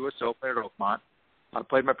 1994 U.S. Open at Oakmont. I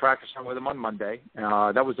played my practice round with him on Monday.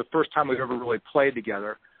 That was the first time we've ever really played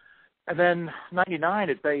together. And then 99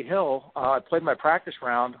 at Bay Hill, I played my practice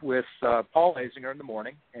round with Paul Azinger in the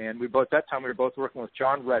morning, and we were both working with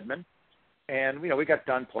John Redmond. And, we got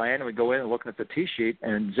done playing, and we go in and looking at the tee sheet,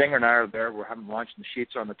 and Zinger and I are there. We're having lunch, and the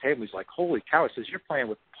sheets are on the table. He's like, "Holy cow." He says, "You're playing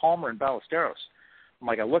with Palmer and Ballesteros." I'm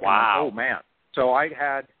like, I look wow. at him, oh, man. So I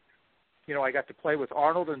had, I got to play with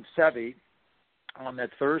Arnold and Seve on that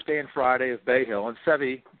Thursday and Friday of Bay Hill. And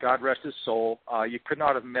Seve, God rest his soul, you could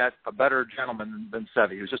not have met a better gentleman than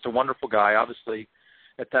Seve. He was just a wonderful guy. Obviously,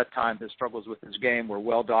 at that time, his struggles with his game were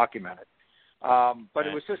well documented. But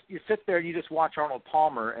it was just, you sit there and you just watch Arnold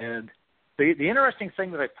Palmer, and the interesting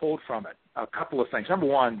thing that I pulled from it, a couple of things. Number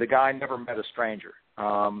one, the guy never met a stranger.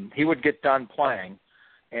 He would get done playing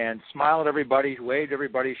and smile at everybody, waved at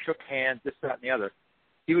everybody, shook hands, this, that, and the other.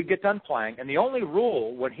 He would get done playing, and the only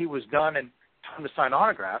rule when he was done and time to sign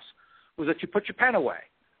autographs was that you put your pen away,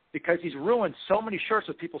 because he's ruined so many shirts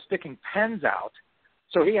with people sticking pens out.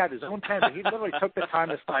 So he had his own pen, and he literally took the time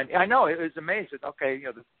to sign. I know, it was amazing. Okay,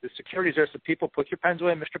 the security's there, so people put your pens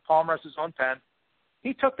away. Mr. Palmer has his own pen.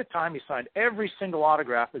 He took the time. He signed every single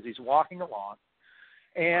autograph as he's walking along.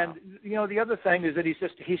 And the other thing is that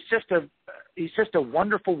he's just a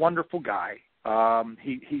wonderful, wonderful guy.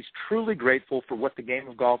 He's truly grateful for what the game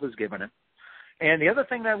of golf has given him. And the other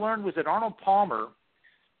thing that I learned was that Arnold Palmer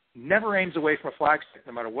never aims away from a flagstick,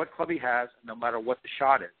 no matter what club he has, no matter what the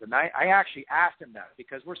shot is. And I actually asked him that,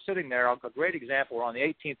 because we're sitting there. A great example, we're on the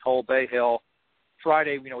 18th hole, Bay Hill,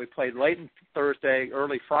 Friday. We played late in Thursday,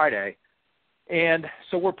 early Friday. And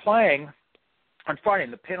so we're playing on Friday,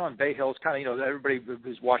 and the pin on Bay Hill is kind of, everybody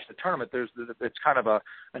who's watched the tournament, it's kind of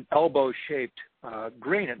an elbow-shaped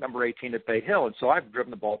green at number 18 at Bay Hill. And so I've driven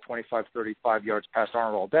the ball 25, 35 yards past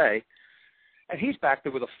Arnold all day. And he's back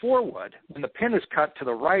there with a 4-wood, and the pin is cut to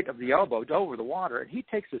the right of the elbow over the water, and he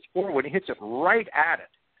takes his 4-wood and he hits it right at it.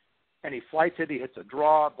 And he flights it, he hits a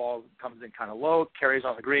draw, ball comes in kind of low, carries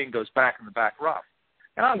on the green, goes back in the back rough.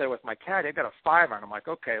 And I'm there with my caddy. I got a 5 on. I'm like,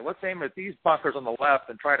 okay, let's aim at these bunkers on the left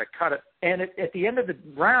and try to cut it. And at the end of the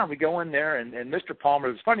round, we go in there, and Mr. Palmer,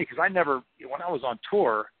 it was funny because when I was on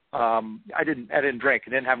tour, I didn't drink. I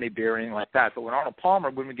didn't have any beer or anything like that. But when Arnold Palmer,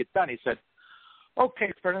 when we get done, he said,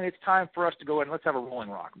 "Okay, Ferdinand, it's time for us to go in. Let's have a rolling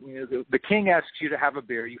rock. The king asks you to have a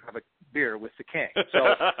beer. You have a beer with the king."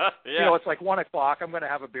 So, yeah. It's like 1 o'clock. I'm going to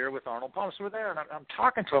have a beer with Arnold Palmer. So we're there, and I'm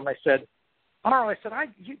talking to him. I said, "Arnold," I said,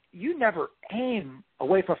 you never aim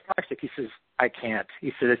away from a flagstick." He says, "I can't."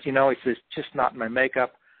 He said, he says, "just not in my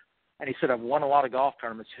makeup." And he said, "I've won a lot of golf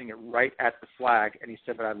tournaments hitting it right at the flag." And he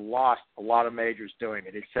said, "But I've lost a lot of majors doing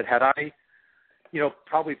it." He said, "Had I,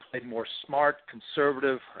 probably played more smart,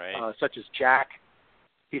 conservative, right. Such as Jack,"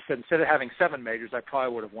 he said, "instead of having 7 majors, I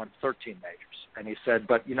probably would have won 13 majors." And he said,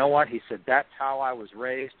 "But you know what?" He said, "That's how I was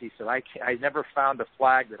raised." He said, I never found a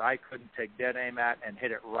flag that I couldn't take dead aim at and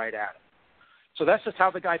hit it right at it." So that's just how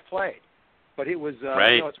the guy played. But it was,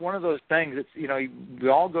 right. It's one of those things. It's, we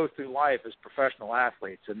all go through life as professional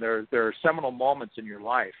athletes, and there are seminal moments in your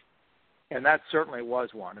life, and that certainly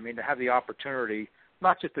was one. I mean, to have the opportunity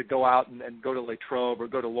not just to go out and go to Latrobe or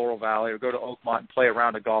go to Laurel Valley or go to Oakmont and play a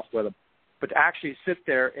round of golf with him, but to actually sit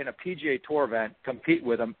there in a PGA Tour event, compete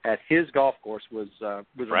with him at his golf course was right.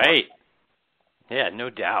 Remarkable. Yeah, no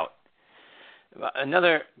doubt.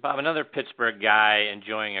 Another Pittsburgh guy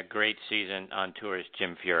enjoying a great season on tour is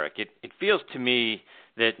Jim Furyk. It feels to me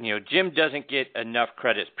that Jim doesn't get enough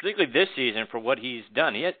credit, particularly this season, for what he's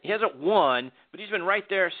done. He hasn't won, but he's been right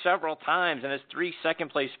there several times and has 3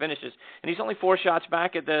 second-place finishes, and he's only 4 shots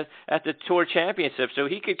back at the Tour Championship, so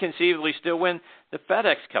he could conceivably still win the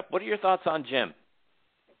FedEx Cup. What are your thoughts on Jim?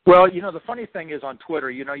 Well, the funny thing is on Twitter,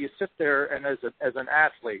 you sit there and as an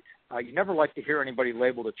athlete, you never like to hear anybody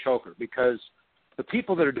labeled a choker, because the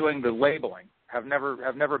people that are doing the labeling have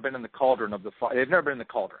never been in the cauldron of the fire. They've never been in the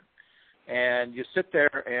cauldron. And you sit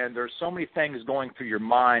there, and there's so many things going through your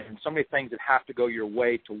mind and so many things that have to go your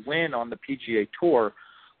way to win on the PGA Tour,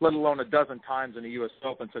 let alone a dozen times in the U.S.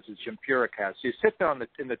 Open, such as Jim Furyk has. So you sit there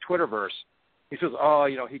in the Twitterverse. He says,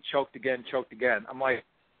 he choked again. I'm like,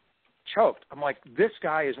 choked. I'm like, this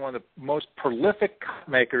guy is one of the most prolific cut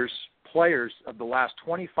makers, players of the last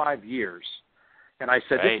 25 years. And I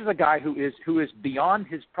said, right. This is a guy who is beyond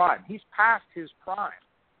his prime. He's past his prime.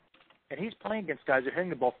 And he's playing against guys that are hitting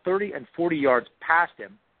the ball 30 and 40 yards past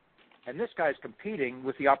him. And this guy's competing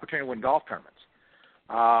with the opportunity to win golf tournaments.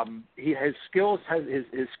 His skills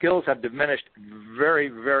have diminished very,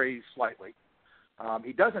 very slightly.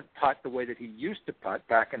 He doesn't putt the way that he used to putt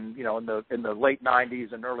back in the late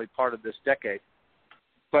 90s and early part of this decade.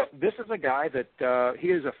 But this is a guy that he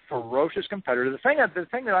is a ferocious competitor. The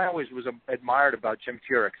thing that I always was admired about Jim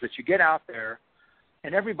Furyk is that you get out there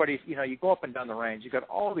and everybody, you go up and down the range. You got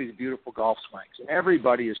all these beautiful golf swings, and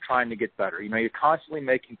everybody is trying to get better. You're constantly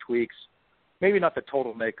making tweaks. Maybe not the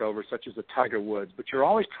total makeover, such as the Tiger Woods, but you're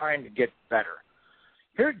always trying to get better.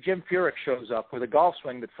 Here, Jim Furyk shows up with a golf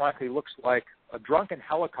swing that frankly looks like a drunken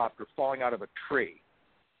helicopter falling out of a tree.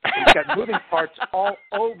 He's got moving parts all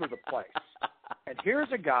over the place. And here's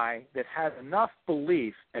a guy that has enough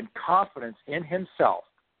belief and confidence in himself.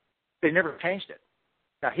 They never changed it.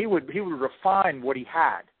 Now, he would refine what he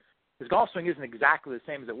had. His golf swing isn't exactly the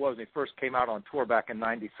same as it was when he first came out on tour back in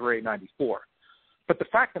 93, 94. But the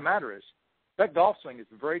fact of the matter is, that golf swing is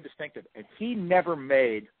very distinctive, and he never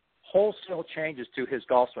made wholesale changes to his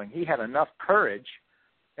golf swing. He had enough courage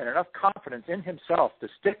and enough confidence in himself to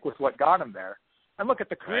stick with what got him there. And look at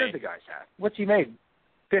the career right. the guy's had. What's he made?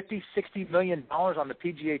 $50, $60 million on the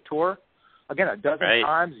PGA Tour? Again, a dozen right.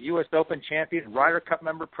 times, U.S. Open champion, Ryder Cup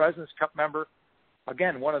member, President's Cup member.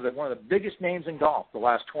 Again, one of the biggest names in golf the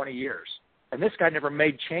last 20 years. And this guy never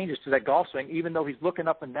made changes to that golf swing, even though he's looking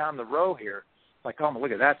up and down the row here. Like, oh,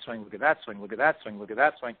 look at that swing, look at that swing, look at that swing, look at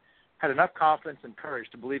that swing. Had enough confidence and courage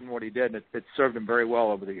to believe in what he did, and it served him very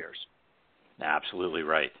well over the years. Absolutely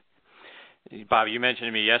right. Bob, you mentioned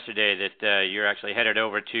to me yesterday that you're actually headed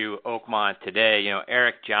over to Oakmont today.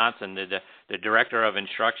 Eric Johnson, the director of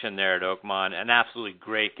instruction there at Oakmont, an absolutely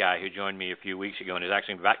great guy who joined me a few weeks ago and is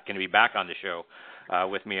actually going to be back on the show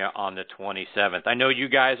with me on the 27th. I know you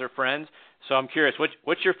guys are friends, so I'm curious,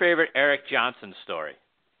 what's your favorite Eric Johnson story?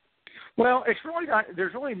 Well, it's really not,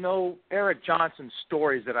 there's really no Eric Johnson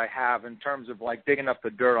stories that I have in terms of like digging up the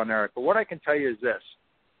dirt on Eric. But what I can tell you is this: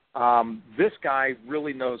 this guy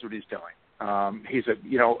really knows what he's doing. He's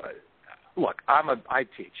look, I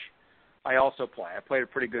teach. I also play. I played at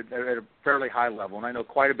a fairly high level, and I know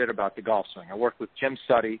quite a bit about the golf swing. I worked with Jim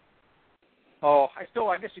Suddy.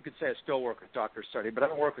 I guess you could say I still work with Dr. Suddy, but I've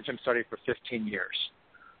been working with Jim Suddy for 15 years.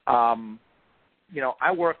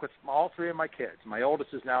 I work with all three of my kids. My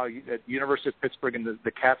oldest is now at University of Pittsburgh in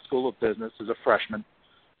the Katz School of Business as a freshman.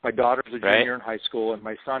 My daughter's a junior in high school, and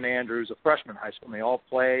my son Andrew's a freshman in high school. And they all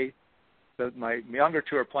play. My younger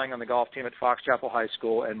two are playing on the golf team at Fox Chapel High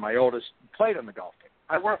School, and my oldest played on the golf team.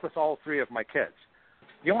 I work with all three of my kids.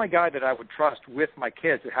 The only guy that I would trust with my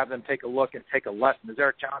kids to have them take a look and take a lesson is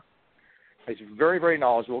Eric Johnson. He's very, very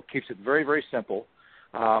knowledgeable, keeps it very, very simple.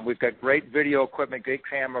 We've got great video equipment, great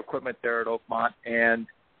camera equipment there at Oakmont, and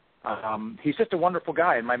he's just a wonderful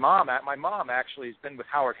guy. And my mom actually has been with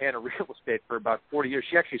Howard Hanna Real Estate for about 40 years.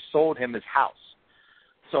 She actually sold him his house.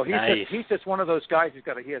 So he's just one of those guys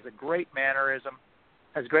he has a great mannerism,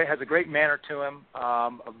 has a great manner to him,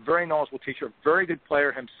 a very knowledgeable teacher, a very good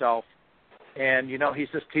player himself, and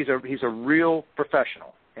he's a real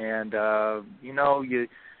professional. And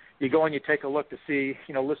you go and you take a look to see,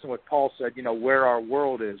 listen to what Paul said, where our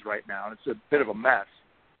world is right now, and it's a bit of a mess.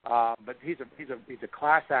 But he's a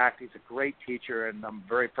class act. He's a great teacher, and I'm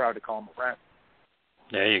very proud to call him a friend.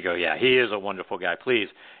 There you go. Yeah, he is a wonderful guy. Please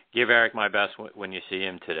give Eric my best when you see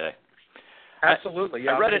him today. Absolutely.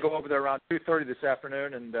 Yeah, I'm going to go over there around 2:30 this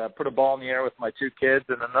afternoon and put a ball in the air with my two kids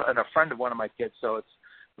and a friend of one of my kids. So it's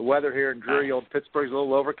the weather here in dreary old Pittsburgh's a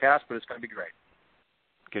little overcast, but it's going to be great.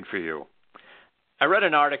 Good for you. I read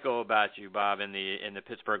an article about you, Bob, in the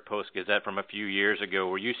Pittsburgh Post-Gazette from a few years ago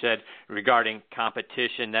where you said regarding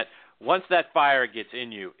competition that once that fire gets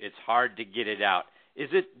in you, it's hard to get it out. Is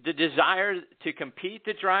it the desire to compete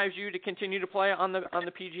that drives you to continue to play on the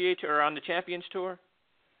PGA Tour or on the Champions Tour?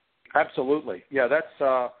 Absolutely. Yeah,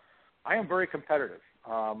 I am very competitive.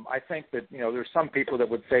 I think that, there's some people that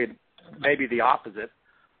would say maybe the opposite,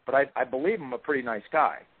 but I believe I'm a pretty nice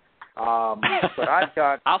guy. But I've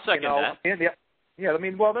got... I'll second that. Yeah,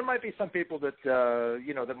 there might be some people that,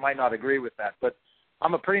 that might not agree with that, but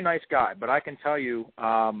I'm a pretty nice guy. But I can tell you,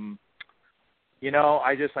 I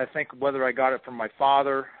think whether I got it from my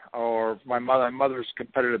father or my mother's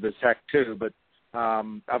competitive as heck too, but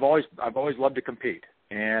I've always loved to compete,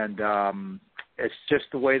 and it's just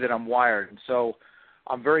the way that I'm wired. And so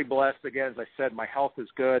I'm very blessed. Again, as I said, my health is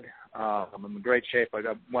good. I'm in great shape. I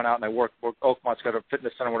went out and I worked. Oakmont's got a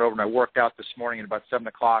fitness center. I went over and I worked out this morning at about 7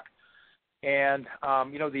 o'clock. And,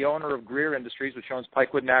 the owner of Greer Industries, which owns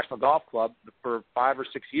Pikewood National Golf Club, for 5 or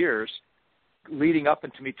 6 years, leading up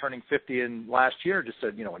into me turning 50 in last year, just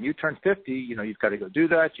said, when you turn 50, you've got to go do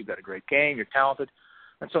that. You've got a great game. You're talented.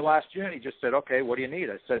 And so last June, he just said, okay, what do you need?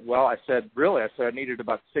 I said, I needed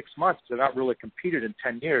about 6 months because I've not really competed in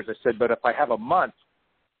 10 years. I said, but if I have a month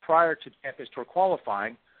prior to Champions Tour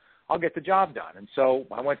qualifying, I'll get the job done. And so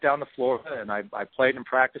I went down to Florida, and I played and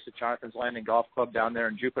practiced at Jonathan's Landing Golf Club down there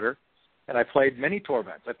in Jupiter, and I played mini tour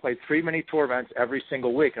events. I played 3 mini tour events every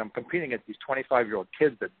single week, and I'm competing against these 25-year-old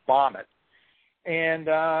kids that bomb it. And,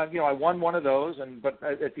 I won one of those, but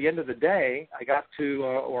at the end of the day, I got to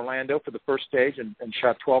Orlando for the first stage and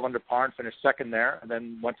shot 12 under par and finished second there, and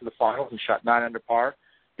then went to the finals and shot 9 under par.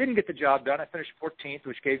 Didn't get the job done. I finished 14th,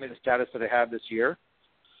 which gave me the status that I have this year.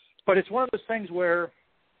 But it's one of those things where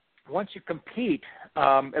once you compete,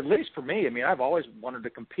 at least for me, I've always wanted to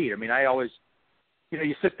compete. I always,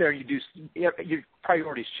 you sit there and your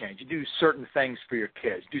priorities change. You do certain things for your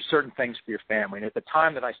kids, do certain things for your family. And at the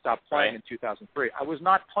time that I stopped playing in 2003, I was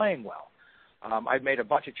not playing well. I'd made a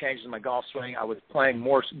bunch of changes in my golf swing. I was playing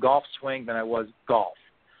more golf swing than I was golf.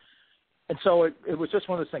 And so it was just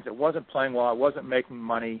one of those things. I wasn't playing well. I wasn't making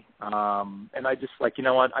money. And I just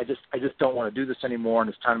I just don't want to do this anymore, and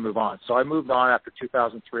it's time to move on. So I moved on after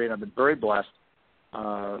 2003, and I've been very blessed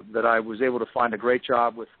that I was able to find a great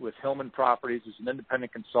job with Hillman Properties as an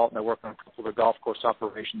independent consultant. I work on a couple of the golf course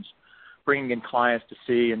operations, bringing in clients to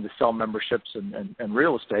see and to sell memberships and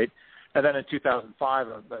real estate. And then in 2005,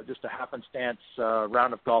 just a happenstance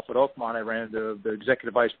round of golf at Oakmont, I ran into the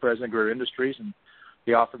executive vice president of Greer Industries, and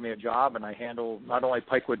he offered me a job, and I handle not only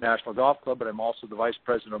Pikewood National Golf Club, but I'm also the vice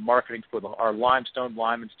president of marketing for our limestone,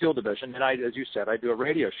 lime, and steel division. And as you said, I do a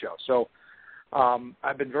radio show. So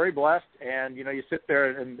I've been very blessed, and, you sit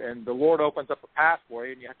there and the Lord opens up a path for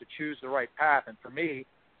you, and you have to choose the right path. And for me,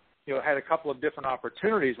 I had a couple of different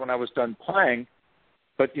opportunities when I was done playing,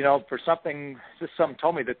 but, something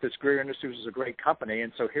told me that this Greer Industries was a great company,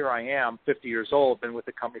 and so here I am, 50 years old, been with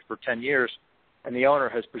the company for 10 years, and the owner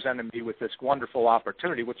has presented me with this wonderful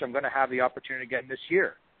opportunity, which I'm going to have the opportunity again this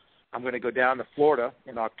year. I'm going to go down to Florida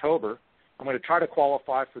in October. I'm going to try to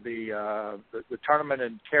qualify for the tournament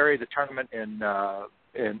in Cary, the tournament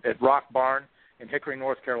at Rock Barn in Hickory,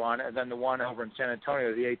 North Carolina, and then the one over in San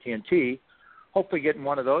Antonio, the AT&T. Hopefully getting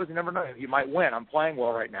one of those. You never know. You might win. I'm playing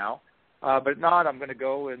well right now. But if not, I'm going to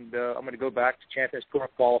go and I'm going to go back to Champions Tour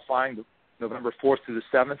qualifying November 4th through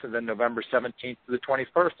the 7th, and then November 17th to the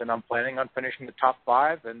 21st. And I'm planning on finishing the top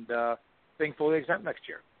 5 and being fully exempt next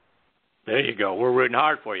year. There you go. We're rooting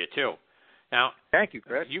hard for you, too. Now, thank you,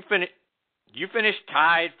 Chris. You finished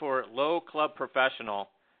tied for low club professional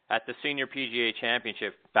at the Senior PGA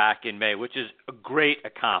Championship back in May, which is a great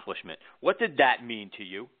accomplishment. What did that mean to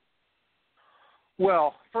you?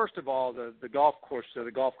 Well, first of all, the golf course,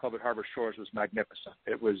 the golf club at Harbor Shores was magnificent.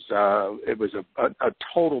 It was a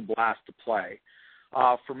total blast to play.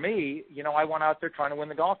 For me, I went out there trying to win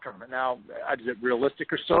the golf tournament. Now, is it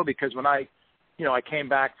realistic or so? Because when I came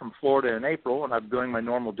back from Florida in April, and I'm doing my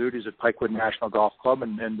normal duties at Pikewood National Golf Club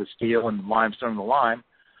and the steel and the limestone and the lime.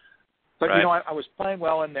 But right. I was playing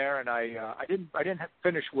well in there, and I didn't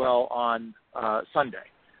finish well on Sunday.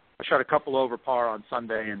 I shot a couple over par on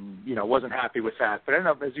Sunday, and wasn't happy with that. But I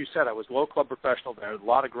ended up, as you said, I was low club professional there. A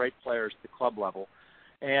lot of great players at the club level,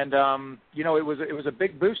 and it was a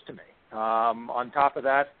big boost to me. On top of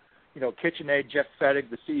that, KitchenAid, Jeff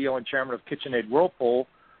Fettig, the CEO and chairman of KitchenAid Whirlpool,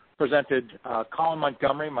 presented Colin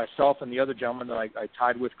Montgomery, myself, and the other gentleman that I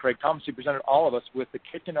tied with, Craig Thomas. He presented all of us with the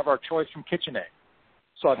kitchen of our choice from KitchenAid.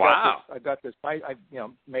 So I got this. I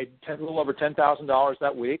made a little over $10,000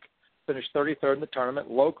 that week. Finished 33rd in the tournament,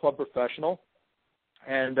 low club professional,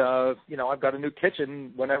 and I've got a new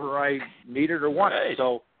kitchen whenever I need it or want it.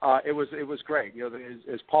 So it was great.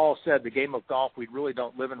 As Paul said, the game of golf, we really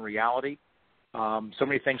don't live in reality. So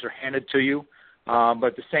many things are handed to you. But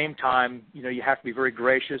at the same time, you have to be very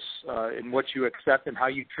gracious in what you accept and how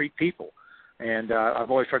you treat people. And I've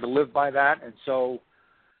always tried to live by that. And so,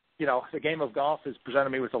 the game of golf has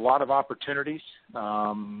presented me with a lot of opportunities.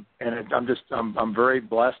 And I'm very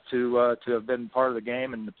blessed to have been part of the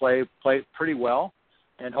game and to play pretty well.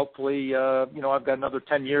 And hopefully, I've got another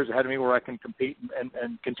 10 years ahead of me where I can compete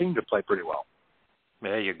and continue to play pretty well.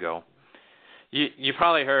 There you go. You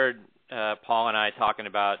probably heard Paul and I talking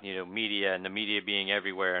about, media and the media being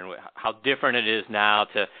everywhere and how different it is now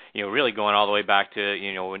to, really going all the way back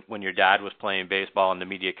to, when your dad was playing baseball and the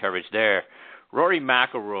media coverage there. Rory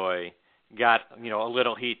McIlroy got, a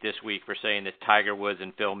little heat this week for saying that Tiger Woods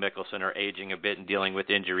and Phil Mickelson are aging a bit and dealing with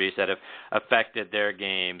injuries that have affected their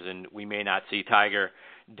games, and we may not see Tiger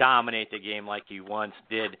dominate the game like he once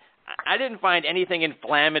did. I didn't find anything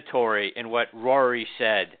inflammatory in what Rory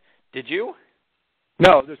said. Did you?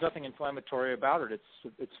 No, there's nothing inflammatory about it.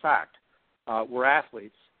 It's fact. We're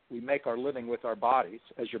athletes. We make our living with our bodies.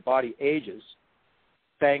 As your body ages,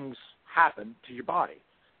 things happen to your body.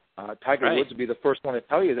 Tiger Woods would be the first one to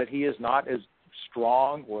tell you that he is not as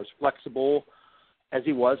strong or as flexible as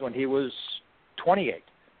he was when he was 28.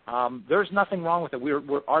 There's nothing wrong with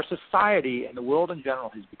it. Our society and the world in general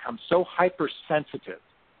has become so hypersensitive.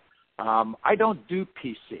 I don't do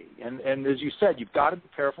PC. And as you said, you've got to be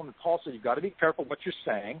careful. And Paul said you've got to be careful what you're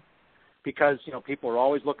saying because, people are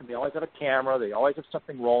always looking. They always have a camera. They always have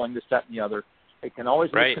something rolling, this, that, and the other. They can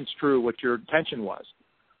always misconstrue what your intention was.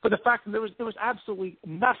 But the fact that there was absolutely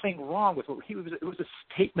nothing wrong with it was a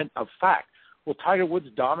statement of fact. Will Tiger Woods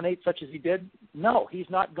dominate such as he did? No, he's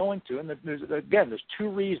not going to. And there's two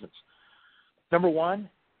reasons. Number one,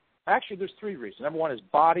 actually there's three reasons. Number one, his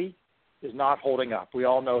body is not holding up. We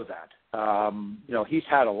all know that. He's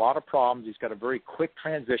had a lot of problems. He's got a very quick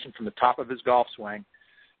transition from the top of his golf swing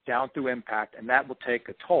down through impact, and that will take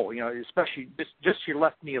a toll. Especially just your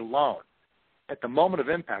left knee alone. At the moment of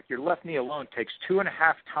impact, your left knee alone takes 2.5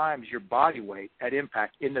 times your body weight at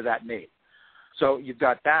impact into that knee. So you've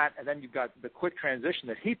got that, and then you've got the quick transition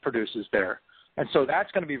that he produces there. And so that's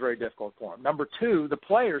going to be very difficult for him. Number two, the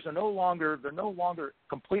players are no longer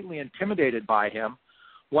completely intimidated by him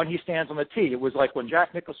when he stands on the tee. It was like when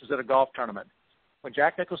Jack Nicklaus was at a golf tournament. When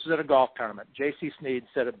Jack Nicklaus was at a golf tournament, J.C. Sneed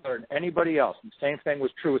said it better than anybody else. And the same thing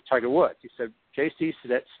was true with Tiger Woods. He said, J.C.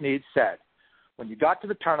 Sneed said, when you got to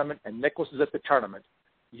the tournament and Nicklaus was at the tournament,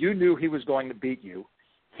 you knew he was going to beat you.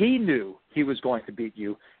 He knew he was going to beat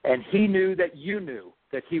you, and he knew that you knew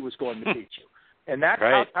that he was going to beat you. And that's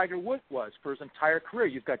how Tiger Woods was for his entire career.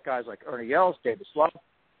 You've got guys like Ernie Els, Davis Love,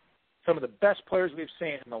 some of the best players we've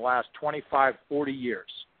seen in the last 25, 40 years.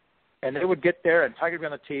 And they would get there, and Tiger would be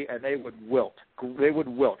on the tee, and they would wilt. They would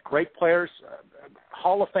wilt. Great players,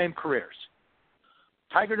 Hall of Fame careers.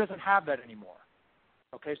 Tiger doesn't have that anymore.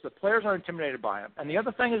 Okay, so the players are intimidated by him. And the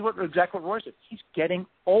other thing is exactly what Roy said. He's getting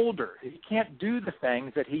older. He can't do the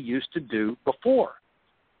things that he used to do before.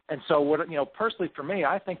 And so, personally for me,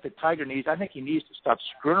 I think that Tiger needs to stop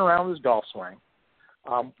screwing around with his golf swing.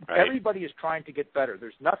 Everybody is trying to get better.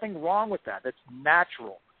 There's nothing wrong with that. That's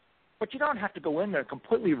natural. But you don't have to go in there and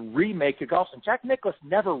completely remake your golf swing. Jack Nicklaus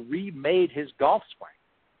never remade his golf swing.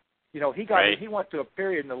 He went through a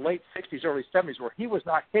period in the late 60s, early 70s where he was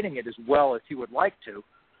not hitting it as well as he would like to.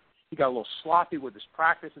 He got a little sloppy with his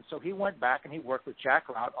practice, and so he went back and he worked with Jack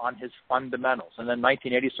Rout on his fundamentals. And then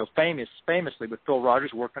 1980, so famously with Phil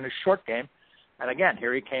Rogers, worked on his short game. And again,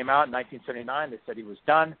 here he came out in 1979. They said he was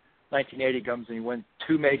done. 1980 comes and he wins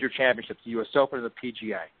 2 major championships, the U.S. Open and the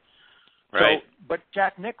PGA. Right. So, but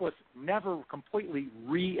Jack Nicklaus never completely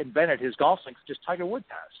reinvented his golf swing, just Tiger Woods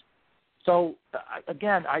has. So,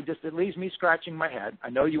 again, it leaves me scratching my head.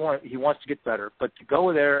 I know he wants to get better, but to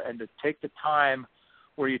go there and to take the time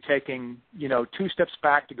where you're taking, 2 steps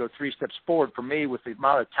back to go 3 steps forward, for me, with the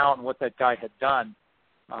amount of talent and what that guy had done,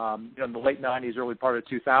 in the late 90s, early part of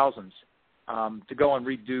the 2000s, to go and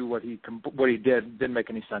redo what he did didn't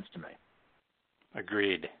make any sense to me.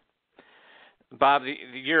 Agreed. Bob,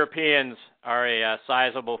 the Europeans are a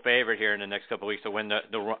sizable favorite here in the next couple of weeks to win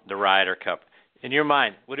the Ryder Cup. In your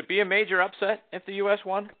mind, would it be a major upset if the U.S.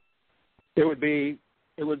 won? It would be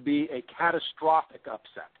a catastrophic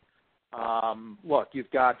upset. Look, you've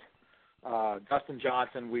got Dustin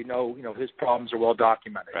Johnson. We know his problems are well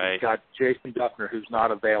documented. Right. You've got Jason Duffner, who's not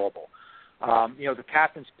available. The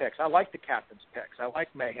captain's picks. I like the captain's picks. I like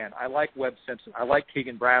Mahan. I like Webb Simpson. I like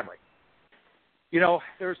Keegan Bradley.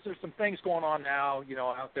 There's some things going on now,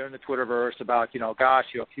 out there in the Twitterverse about, he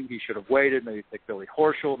should have waited. Maybe pick Billy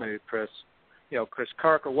Horschel, maybe Chris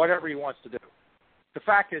Kirk, or whatever he wants to do. The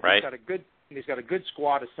fact is, he's got a good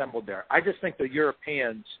squad assembled there. I just think the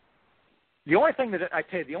Europeans. The only thing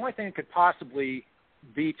that could possibly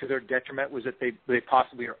be to their detriment was that they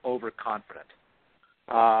possibly are overconfident.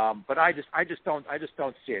 But I just don't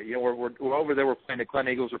see it. We're over there. We're playing the Glen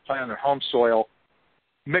Eagles. We're playing on their home soil.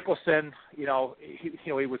 Mickelson,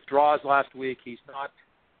 he withdraws last week. He's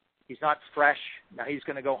not fresh. Now he's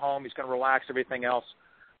going to go home. He's going to relax, everything else.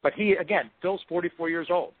 But Phil's 44 years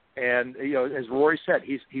old, and as Rory said,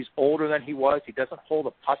 he's older than he was. He doesn't hold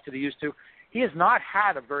a putt that he used to. He has not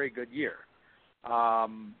had a very good year. He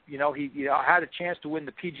had a chance to win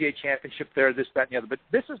the PGA Championship there, this, that, and the other. But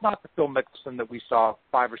this is not the Phil Mickelson that we saw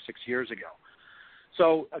 5 or 6 years ago.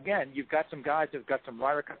 So, again, you've got some guys who've got some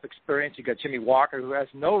Ryder Cup experience. You've got Jimmy Walker, who has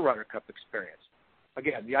no Ryder Cup experience.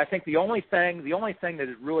 Again, I think the only thing that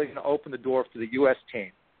is really going to open the door for the U.S.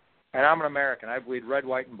 team, and I'm an American, I bleed red,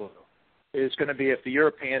 white, and blue, is going to be if the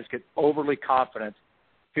Europeans get overly confident,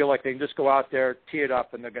 feel like they can just go out there, tee it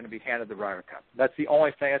up, and they're going to be handed the Ryder Cup. That's the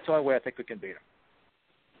only thing. That's the only way I think we can beat them.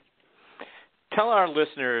 Tell our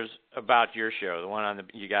listeners about your show.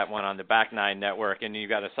 You got one on the Back Nine Network, and you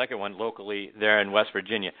got a second one locally there in West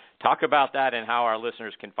Virginia. Talk about that and how our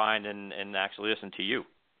listeners can find and actually listen to you.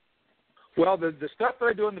 Well, the stuff that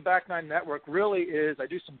I do on the Back Nine Network really is I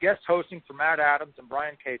do some guest hosting for Matt Adams and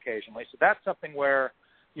Brian Kay occasionally. So that's something where,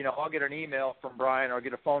 I'll get an email from Brian or I'll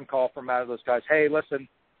get a phone call from Matt of those guys. Hey, listen,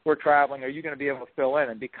 we're traveling. Are you going to be able to fill in?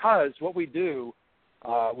 And because what we do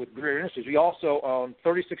with Greer Industries, we also own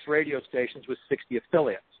 36 radio stations with 60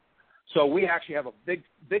 affiliates. So we actually have a big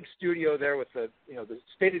studio there with the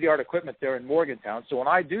state-of-the-art equipment there in Morgantown. So when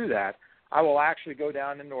I do that, I will actually go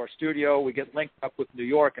down into our studio. We get linked up with New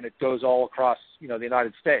York, and it goes all across, the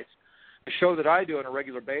United States. The show that I do on a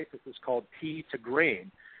regular basis is called Tee to Green,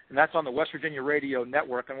 and that's on the West Virginia Radio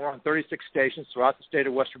Network, and we're on 36 stations throughout the state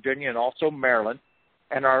of West Virginia and also Maryland.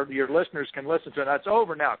 And your listeners can listen to it. That's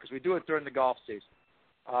over now because we do it during the golf season.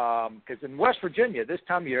 Because in West Virginia this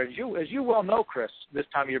time of year, as you well know, Chris, this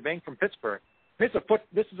time of year, being from Pittsburgh, this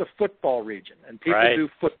is a football region, and people do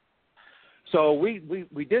football. So we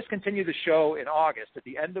discontinue the show in August, at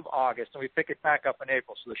the end of August, and we pick it back up in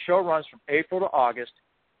April. So the show runs from April to August,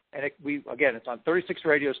 and it's on 36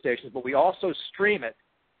 radio stations, but we also stream it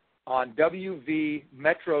on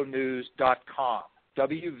WVMetroNews.com.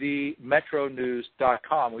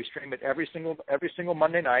 WVMetroNews.com. We stream it every single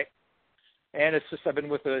Monday night, and it's been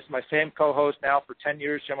with my same co-host now for 10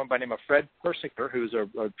 years, a gentleman by the name of Fred Persiker, who's a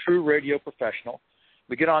true radio professional.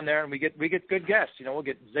 We get on there and we get good guests. We'll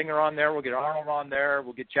get Zinger on there, we'll get Arnold on there,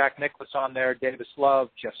 we'll get Jack Nicklaus on there, Davis Love,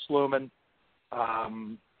 Jeff Sluman.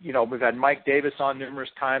 We've had Mike Davis on numerous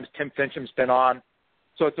times. Tim Fincham's been on.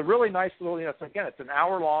 So it's a really nice little. It's an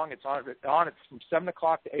hour long. It's on. It's from 7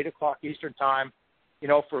 o'clock to 8 o'clock Eastern time.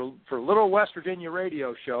 For a little West Virginia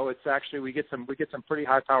radio show, it's actually we get some pretty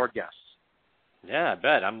high powered guests. Yeah, I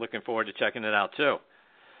bet. I'm looking forward to checking it out too.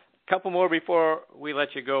 Couple more before we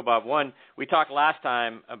let you go, Bob. One, we talked last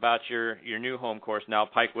time about your new home course now,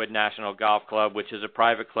 Pikewood National Golf Club, which is a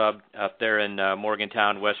private club up there in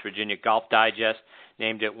Morgantown, West Virginia. Golf Digest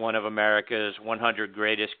named it one of America's 100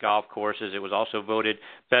 greatest golf courses. It was also voted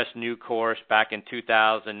best new course back in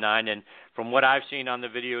 2009. And from what I've seen on the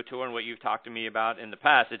video tour and what you've talked to me about in the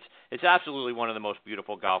past, it's absolutely one of the most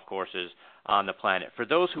beautiful golf courses on the planet. For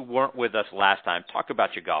those who weren't with us last time, talk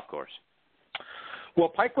about your golf course. Well,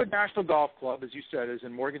 Pikewood National Golf Club, as you said, is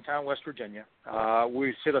in Morgantown, West Virginia.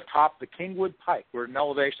 We sit atop the Kingwood Pike. We're at an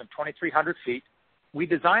elevation of 2,300 feet. We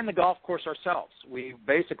designed the golf course ourselves. We're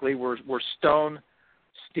stone,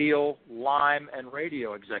 steel, lime, and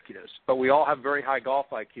radio executives, but we all have very high golf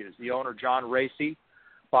IQs. The owner, John Racy,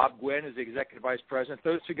 Bob Gwynn is the executive vice president.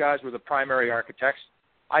 Those two guys were the primary architects.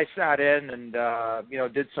 I sat in and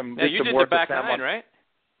did some work. You did the back nine, right?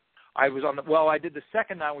 I did the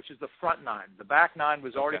second nine, which is the front nine. The back nine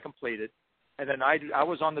was already completed, and then I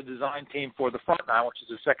was on the design team for the front nine, which is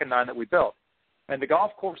the second nine that we built. And the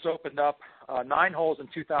golf course opened up 9 holes in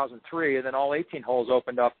 2003, and then all 18 holes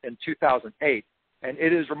opened up in 2008. And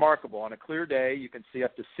it is remarkable. On a clear day, you can see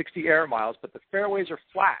up to 60 air miles, but the fairways are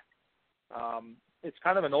flat. It's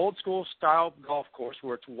kind of an old-school style golf course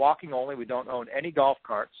where it's walking only. We don't own any golf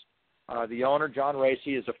carts. The owner, John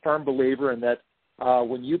Racy, is a firm believer in that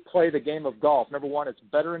when you play the game of golf, number one, it's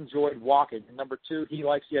better enjoyed walking. And number two, he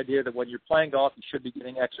likes the idea that when you're playing golf, you should be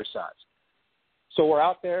getting exercise. So we're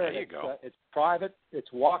out there, and it's private.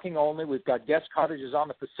 It's walking only. We've got guest cottages on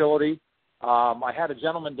the facility. I had a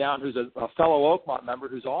gentleman down who's a fellow Oakmont member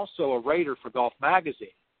who's also a rater for Golf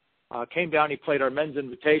Magazine. Came down, he played our men's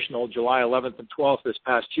invitational July 11th and 12th this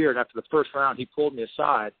past year, and after the first round, he pulled me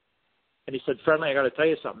aside, and he said, "Friendly, I got to tell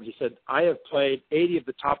you something." He said, "I have played 80 of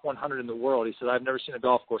the top 100 in the world." He said, "I've never seen a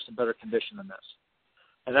golf course in better condition than this."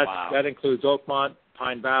 And that includes Oakmont,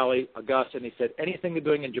 Pine Valley, Augusta, and he said, anything they're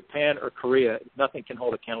doing in Japan or Korea, nothing can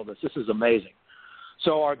hold a candle to this. This is amazing.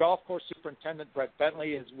 So our golf course superintendent, Brett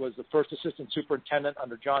Bentley, was the first assistant superintendent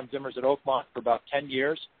under John Zimmers at Oakmont for about 10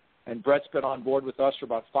 years. And Brett's been on board with us for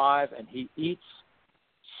about 5, and he eats,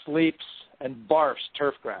 sleeps, and barfs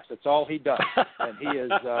turf grass. That's all he does. And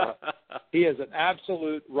he is an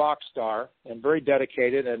absolute rock star and very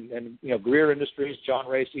dedicated. And Greer Industries, John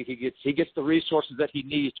Racy, he gets the resources that he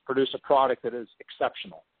needs to produce a product that is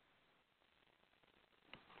exceptional.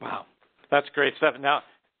 Wow, that's great stuff. Now,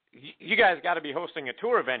 you guys got to be hosting a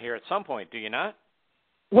tour event here at some point, do you not?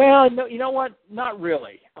 Well, no, you know what? Not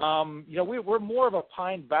really. We're more of a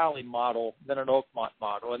Pine Valley model than an Oakmont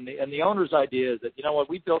model, and the owner's idea is that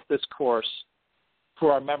we built this course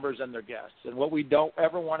for our members and their guests. And what we don't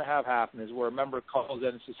ever want to have happen is where a member calls in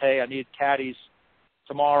and says, hey, I need caddies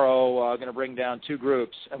tomorrow, going to bring down 2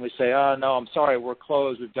 groups. And we say, oh, no, I'm sorry, we're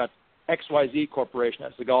closed. We've got XYZ Corporation,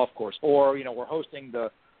 that's the golf course. Or, we're hosting the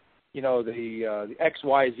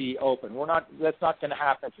XYZ Open. That's not going to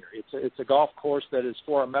happen here. It's a golf course that is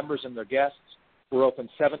for our members and their guests. We're open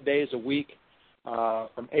 7 days a week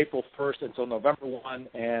from April 1st until November 1.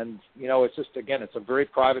 And, it's just, again, it's a very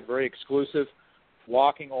private, very exclusive,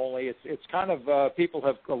 walking only. It's kind of, people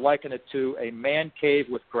have likened it to a man cave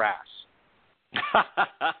with grass.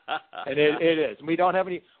 And it is. And we don't have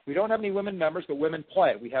any women members, but women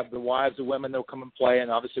play. We have the wives of women that'll come and play, and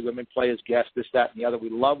obviously women play as guests, this, that, and the other. We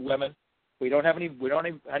love women. We don't have any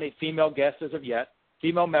female guests as of yet,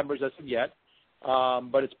 female members as of yet.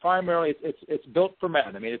 But it's primarily it's built for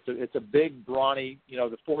men. I mean, it's a big, brawny.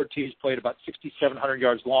 The forward tees played about 6,700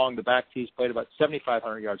 yards long. The back tees played about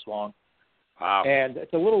 7,500 yards long. Wow. And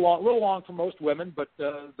it's a little long for most women, but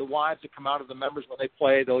the wives that come out of the members when they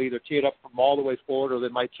play, they'll either tee it up from all the way forward, or they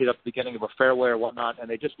might tee it up at the beginning of a fairway or whatnot, and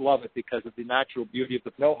they just love it because of the natural beauty of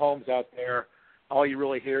the no homes out there. All you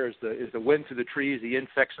really hear is the wind through the trees, the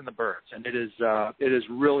insects, and the birds, and it is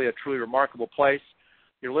really a truly remarkable place.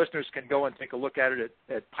 Your listeners can go and take a look at it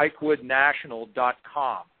at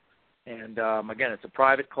pikewoodnational.com. And again, it's a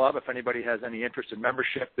private club. If anybody has any interest in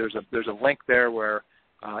membership, there's a link there where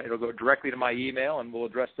it'll go directly to my email, and we'll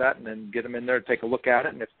address that and then get them in there to take a look at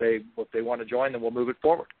it. And if they want to join, then we'll move it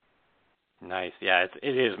forward. Nice. Yeah,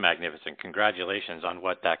 it is magnificent. Congratulations on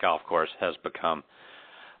what that golf course has become.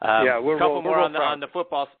 We're a couple more on proud. the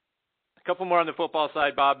football. A couple more on the football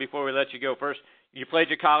side, Bob. Before we let you go, first, you played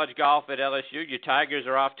your college golf at LSU. Your Tigers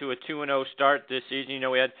are off to a 2-0 start this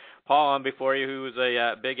season. We had Paul on before you, who was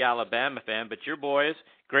a big Alabama fan. But your boys,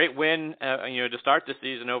 great win, to start the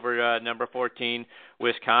season over number 14,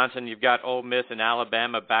 Wisconsin. You've got Ole Miss and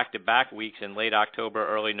Alabama back-to-back weeks in late October,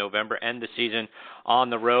 early November, end the season on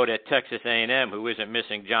the road at Texas A&M, who isn't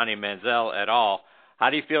missing Johnny Manziel at all. How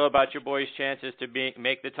do you feel about your boys' chances to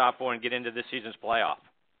make the top 4 and get into this season's playoff?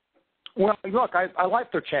 Well, look, I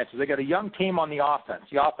like their chances. They got a young team on the offense.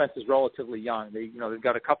 The offense is relatively young. They've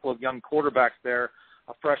got a couple of young quarterbacks there,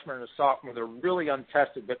 a freshman and a sophomore. They're really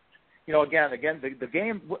untested. But again,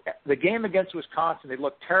 the game against Wisconsin, they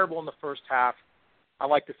looked terrible in the first half. I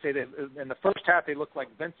like to say that in the first half they looked like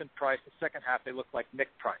Vincent Price. The second half they looked like Nick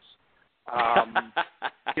Price.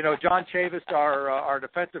 John Chavis, our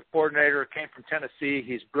defensive coordinator, came from Tennessee.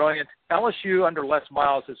 He's brilliant. LSU under Les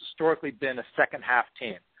Miles has historically been a second half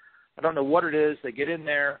team. I don't know what it is. They get in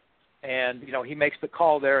there, and he makes the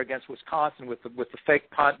call there against Wisconsin with the fake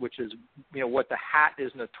punt, which is what the hat is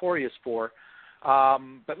notorious for.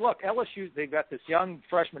 But look, LSU, they've got this young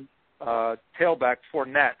freshman tailback,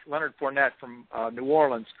 Leonard Fournette from New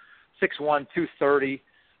Orleans, 6'1", 230.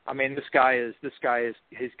 I mean, this guy is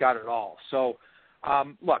he's got it all. So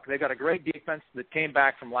look, they've got a great defense that came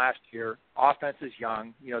back from last year. Offense is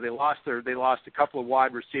young. They lost a couple of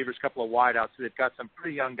wide receivers, a couple of wideouts. So they've got some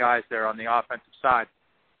pretty young guys there on the offensive side.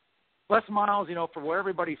 Les Miles, for what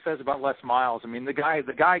everybody says about Les Miles, I mean, the guy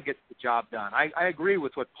gets the job done. I agree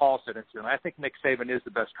with what Paul said. I think Nick Saban is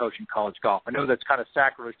the best coach in college golf. I know that's kind of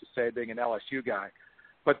sacrilege to say, being an LSU guy,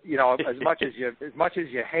 but as much as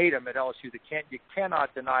you hate him at LSU, you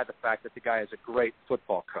cannot deny the fact that the guy is a great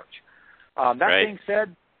football coach. That being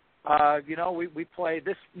said, we play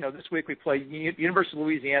this week. We play University of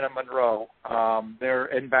Louisiana Monroe. They're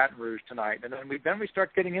in Baton Rouge tonight, and then we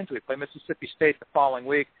start getting into it. We play Mississippi State the following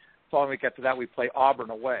week. The following week after that, we play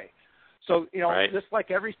Auburn away. So just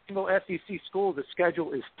like every single SEC school, the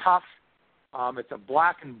schedule is tough. It's a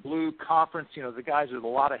black and blue conference. The guys with a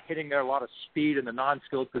lot of hitting there, a lot of speed in the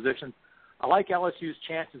non-skilled positions. I like LSU's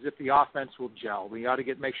chances if the offense will gel. We got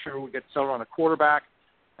to make sure we get settled on a quarterback,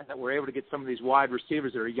 and that we're able to get some of these wide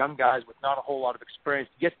receivers that are young guys with not a whole lot of experience,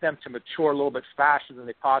 get them to mature a little bit faster than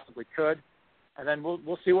they possibly could, and then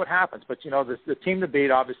we'll see what happens. But, the team to beat,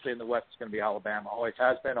 obviously, in the West is going to be Alabama. Always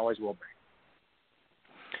has been, always will be.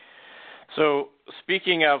 So,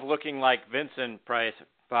 speaking of looking like Vincent Price,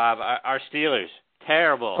 Bob, our Steelers,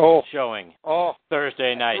 terrible showing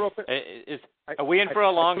Thursday night. Are we in for a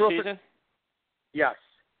long season? Yes.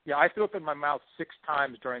 Yeah, I threw up in my mouth 6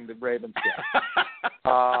 times during the Ravens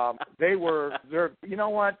game. They're you know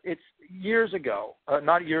what? It's years ago,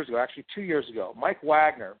 not years ago, actually 2 years ago. Mike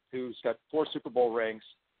Wagner, who's got 4 Super Bowl rings,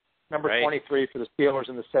 number 23 for the Steelers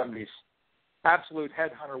in the 70s. Absolute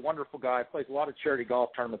headhunter, wonderful guy, plays a lot of charity golf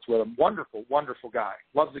tournaments with him. Wonderful, wonderful guy.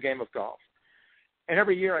 Loves the game of golf. And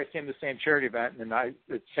every year I see him at the same charity event, and at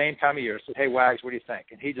the same time of year, I said, hey, Wags, what do you think?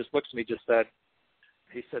 And he just looks at me and just said,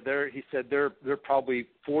 He said they're probably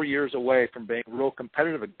 4 years away from being real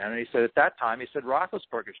competitive again. And he said at that time, he said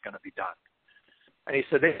Roethlisberger's going to be done. And he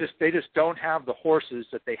said they just don't have the horses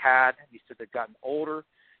that they had. He said they've gotten older.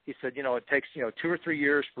 He said, it takes 2 or 3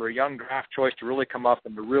 years for a young draft choice to really come up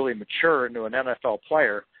and to really mature into an NFL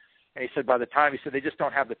player. And he said by the time, he said they just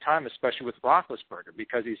don't have the time, especially with Roethlisberger,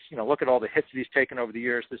 because he's, look at all the hits that he's taken over the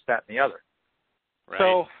years, this, that, and the other. Right.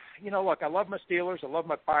 So, look, I love my Steelers, I love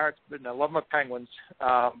my Pirates, and I love my Penguins.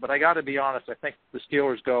 But I got to be honest, I think the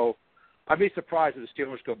Steelers I'd be surprised if the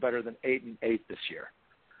Steelers go better than 8-8 this year.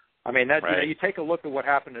 I mean, that right. You take a look at what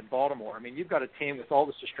happened in Baltimore. I mean, you've got a team with all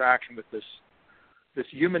this distraction with this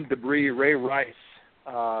human debris Ray Rice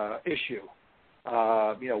issue.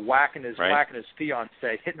 Whacking his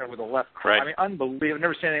fiancée, hitting her with a left crook. Right. I mean, unbelievable. I've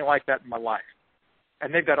never seen anything like that in my life.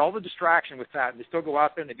 And they've got all the distraction with that, and they still go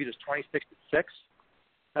out there and they beat us 26-6.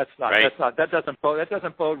 That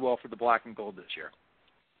doesn't bode well for the black and gold this year.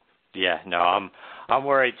 Yeah, no, I'm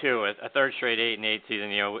worried too. A third straight 8-8 season.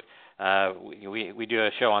 We do a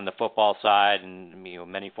show on the football side, and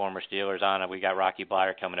many former Steelers on it. We got Rocky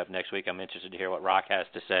Blyer coming up next week. I'm interested to hear what Rock has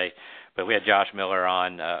to say. But we had Josh Miller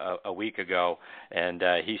on a week ago, and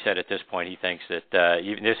he said at this point he thinks that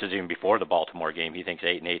this is even before the Baltimore game. He thinks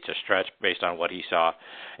 8-8's a stretch based on what he saw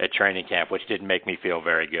at training camp, which didn't make me feel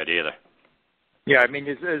very good either. Yeah, I mean,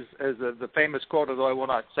 as the famous quote, although I will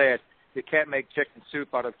not say it, you can't make chicken soup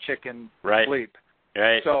out of chicken sleep.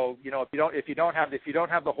 Right. So if you don't have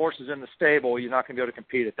the horses in the stable, you're not going to be able to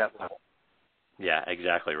compete at that level. Yeah,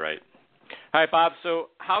 exactly right. All right, Bob. So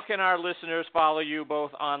how can our listeners follow you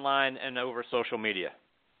both online and over social media?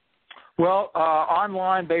 Well,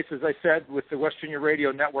 online base, as I said, with the West Virginia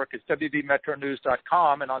Radio Network, it's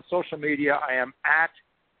wvmetronews.com, and on social media, I am at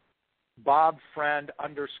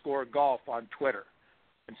BobFriend_golf on Twitter.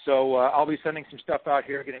 And so I'll be sending some stuff out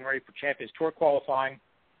here, getting ready for Champions Tour qualifying.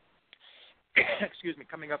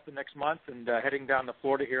 Coming up the next month and heading down to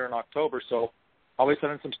Florida here in October. So I'll be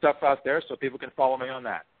sending some stuff out there so people can follow me on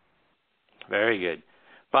that. Very good.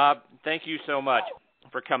 Bob, thank you so much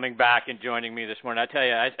for coming back and joining me this morning. I tell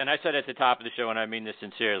you, I said at the top of the show, and I mean this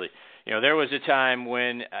sincerely, there was a time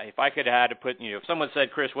when if I could have had to put, if someone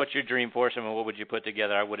said, Chris, what's your dream foursome and what would you put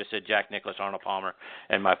together, I would have said Jack Nicklaus, Arnold Palmer,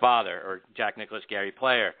 and my father, or Jack Nicklaus, Gary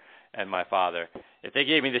Player, and my father. If they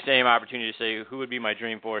gave me the same opportunity to say who would be my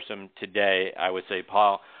dream foursome today, I would say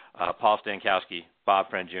Paul Stankowski, Bob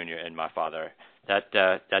Friend Jr., and my father. That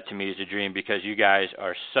to me is a dream because you guys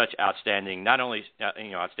are such outstanding, not only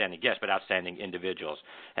outstanding guests, but outstanding individuals.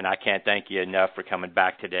 And I can't thank you enough for coming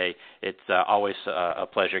back today. It's always a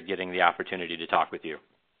pleasure getting the opportunity to talk with you.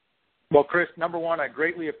 Well, Chris, number one, I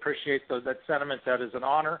greatly appreciate that sentiment. That is an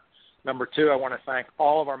honor. Number two, I want to thank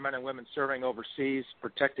all of our men and women serving overseas,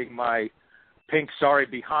 protecting my pink sorry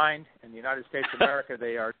behind in the United States of America.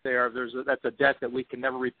 That's a debt that we can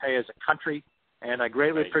never repay as a country. And I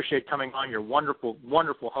greatly appreciate coming on. You're wonderful,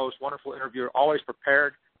 wonderful host, wonderful interviewer, always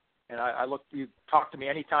prepared. And you talk to me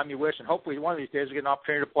anytime you wish. And hopefully one of these days we get an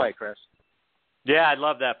opportunity to play, Chris. Yeah, I'd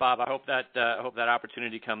love that, Bob. I hope that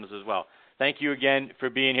opportunity comes as well. Thank you again for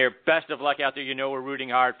being here. Best of luck out there. We're rooting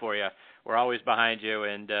hard for you. We're always behind you,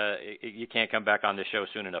 and you can't come back on the show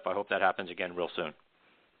soon enough. I hope that happens again real soon.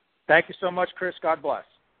 Thank you so much, Chris. God bless.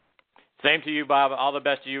 Same to you, Bob. All the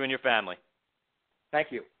best to you and your family.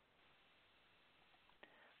 Thank you.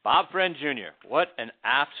 Bob Friend Jr., what an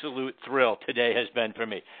absolute thrill today has been for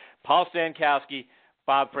me. Paul Stankowski,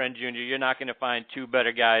 Bob Friend Jr., you're not going to find two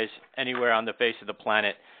better guys anywhere on the face of the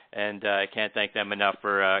planet, and I can't thank them enough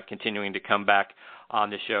for continuing to come back on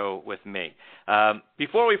the show with me.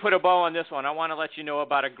 Before we put a bow on this one, I want to let you know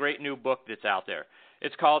about a great new book that's out there.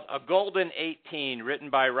 It's called A Golden 18, written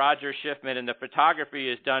by Roger Schiffman, and the photography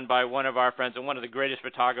is done by one of our friends and one of the greatest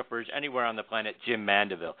photographers anywhere on the planet, Jim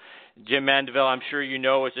Mandeville. Jim Mandeville, I'm sure you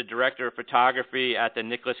know, is the director of photography at the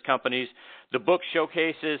Nicholas Companies. The book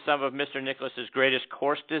showcases some of Mr. Nicholas's greatest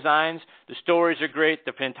course designs. The stories are great.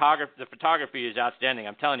 The photography is outstanding.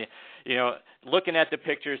 I'm telling you, looking at the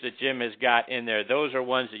pictures that Jim has got in there, those are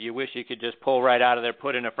ones that you wish you could just pull right out of there,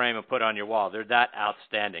 put in a frame, and put on your wall. They're that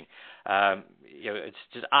outstanding. It's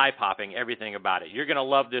just eye-popping, everything about it. You're going to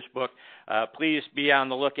love this book. Please be on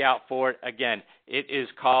the lookout for it. Again, it is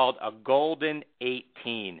called A Golden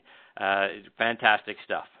 18. Fantastic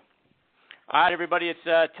stuff. All right, everybody,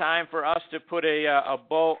 it's time for us to put a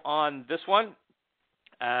bow on this one.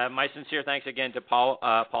 My sincere thanks again to Paul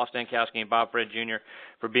Stankowski and Bob Friend Jr.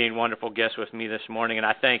 for being wonderful guests with me this morning, and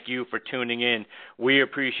I thank you for tuning in. We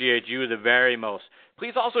appreciate you the very most.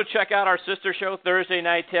 Please also check out our sister show, Thursday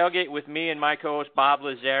Night Tailgate, with me and my co-host Bob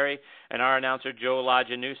Lazzari and our announcer Joe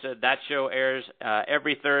LaGenusa. That show airs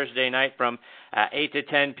every Thursday night from 8 to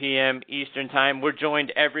 10 p.m. Eastern Time. We're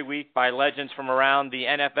joined every week by legends from around the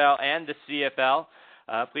NFL and the CFL.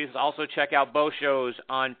 Please also check out both shows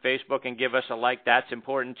on Facebook and give us a like. That's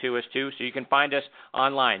important to us, too, so you can find us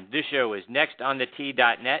online. This show is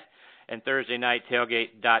nextonthet.net and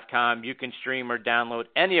ThursdayNightTailgate.com. You can stream or download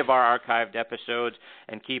any of our archived episodes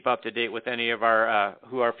and keep up to date with any of our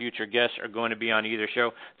who our future guests are going to be on either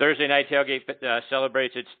show. Thursday Night Tailgate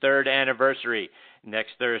celebrates its 3rd anniversary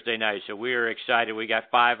next Thursday night, so we are excited. We got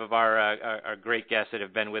 5 of our great guests that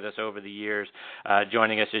have been with us over the years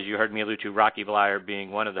joining us, as you heard me allude to, Rocky Blyer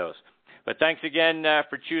being one of those. But thanks again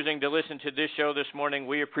for choosing to listen to this show this morning.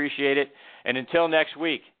 We appreciate it. And until next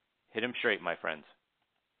week, hit 'em straight, my friends.